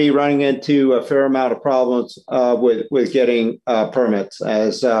seem to be running into a fair amount of problems with getting permits.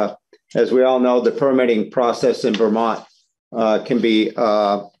 As we all know, the permitting process in Vermont can be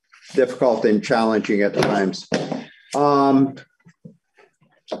difficult and challenging at times.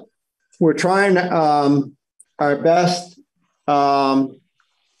 We're trying our best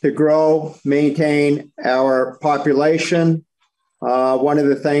to grow, maintain our population. One of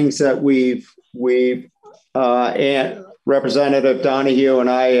the things that and Representative Donahue and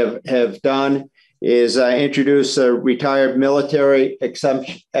I have done is introduce a retired military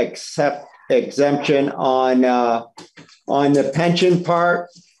exemption on the pension part.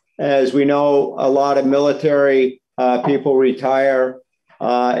 As we know, a lot of military people retire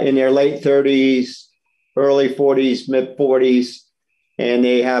in their late 30s, early 40s, mid 40s, and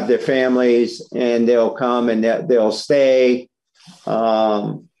they have their families, and they'll come and they'll stay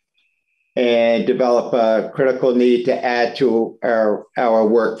and develop a critical need to add to our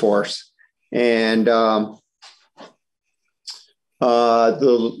workforce. And the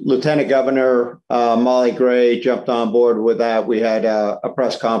Lieutenant Governor, Molly Gray, jumped on board with that. We had a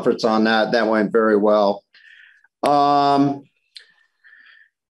press conference on that. That went very well.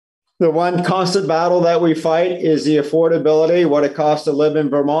 The one constant battle that we fight is the affordability, what it costs to live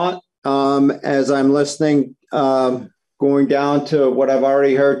in Vermont. As I'm listening, going down to what I've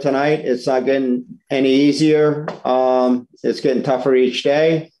already heard tonight, it's not getting any easier. It's getting tougher each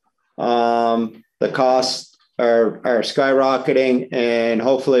day. The costs are skyrocketing, and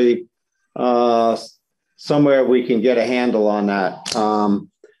hopefully somewhere we can get a handle on that.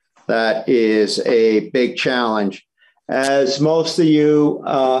 That is a big challenge. As most of you,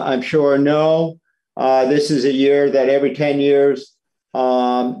 I'm sure, know, this is a year that every 10 years,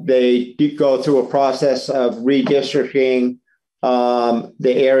 they go through a process of redistricting the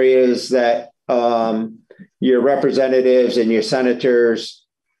areas that your representatives and your senators,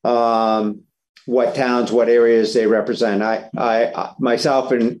 what towns, what areas they represent. I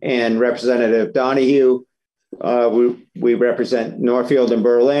myself and Representative Donahue, we represent Northfield and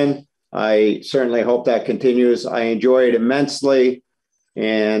Berlin. I certainly hope that continues. I enjoy it immensely,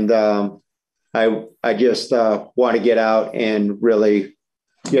 and I just want to get out and really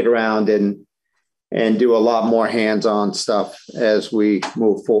get around and do a lot more hands-on stuff as we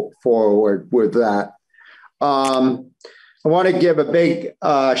move forward with that. I want to give a big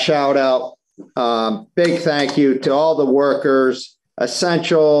shout out, big thank you to all the workers,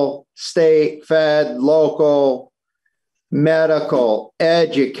 essential, state, fed, local, medical,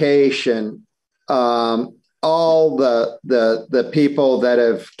 education, all the people that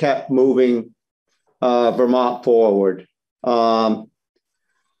have kept moving Vermont forward. What's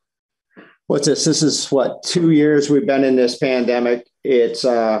this? This is what, 2 years we've been in this pandemic. It's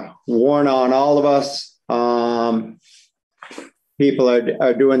worn on all of us. People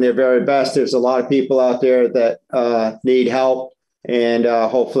are doing their very best. There's a lot of people out there that need help. And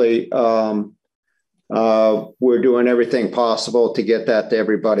hopefully we're doing everything possible to get that to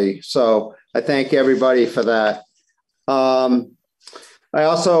everybody. So I thank everybody for that. I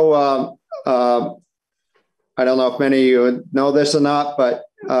also, I don't know if many of you know this or not, but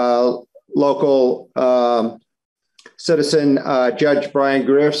local citizen Judge Brian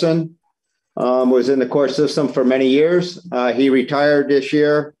Grierson was in the court system for many years. He retired this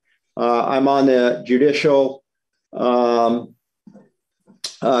year. I'm on the judicial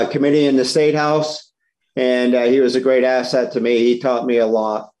committee in the State House, and he was a great asset to me. He taught me a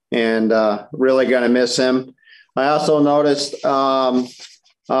lot, and really going to miss him. I also noticed that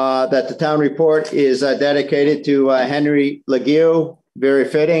the town report is dedicated to Henry Legueux, very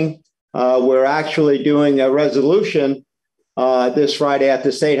fitting. We're actually doing a resolution this Friday at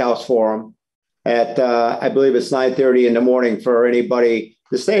the State House Forum at, I believe it's 9:30 in the morning for anybody.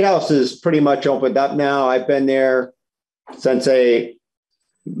 The State House is pretty much opened up now. I've been there since they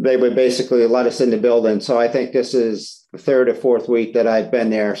would basically let us in the building. So I think this is the third or fourth week that I've been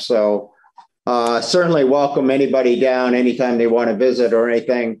there. So certainly welcome anybody down anytime they want to visit or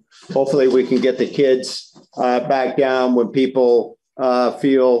anything. Hopefully we can get the kids back down when people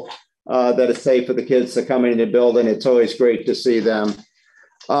feel that it's safe for the kids to come into the building. It's always great to see them.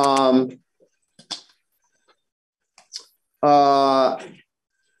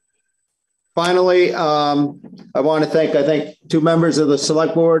 Finally, I want to thank, I think 2 members of the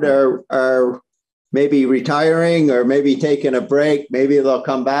select board are maybe retiring or maybe taking a break. Maybe they'll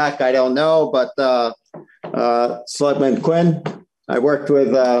come back. I don't know. But Selectman Quinn, I worked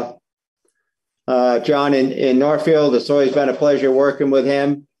with John in Northfield. It's always been a pleasure working with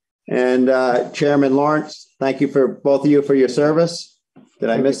him. And Chairman Lawrence, thank you for both of you for your service. Did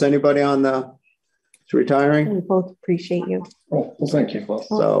I miss anybody on the retiring? We both appreciate you. Oh, well, thank you.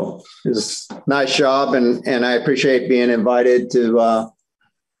 So it's a nice job, and I appreciate being invited to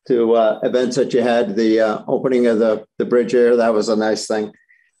events that you had. The opening of the bridge there, that was a nice thing,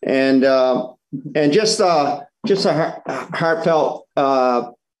 and just a heartfelt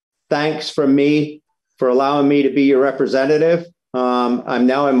thanks from me for allowing me to be your representative. I'm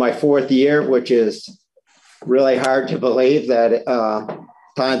now in my 4th year, which is really hard to believe that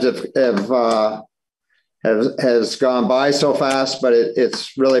times has gone by so fast, but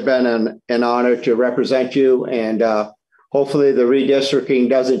it's really been an honor to represent you, and hopefully the redistricting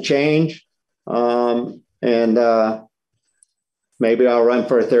doesn't change, and maybe I'll run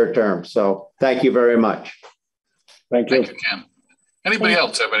for a 3rd term. So thank you very much. Thank you. Thank you, Ken. Anybody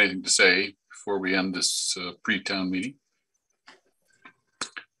else have anything to say before we end this pre-town meeting?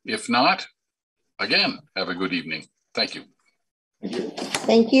 If not, again, have a good evening. Thank you.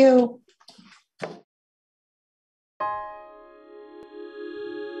 Thank you.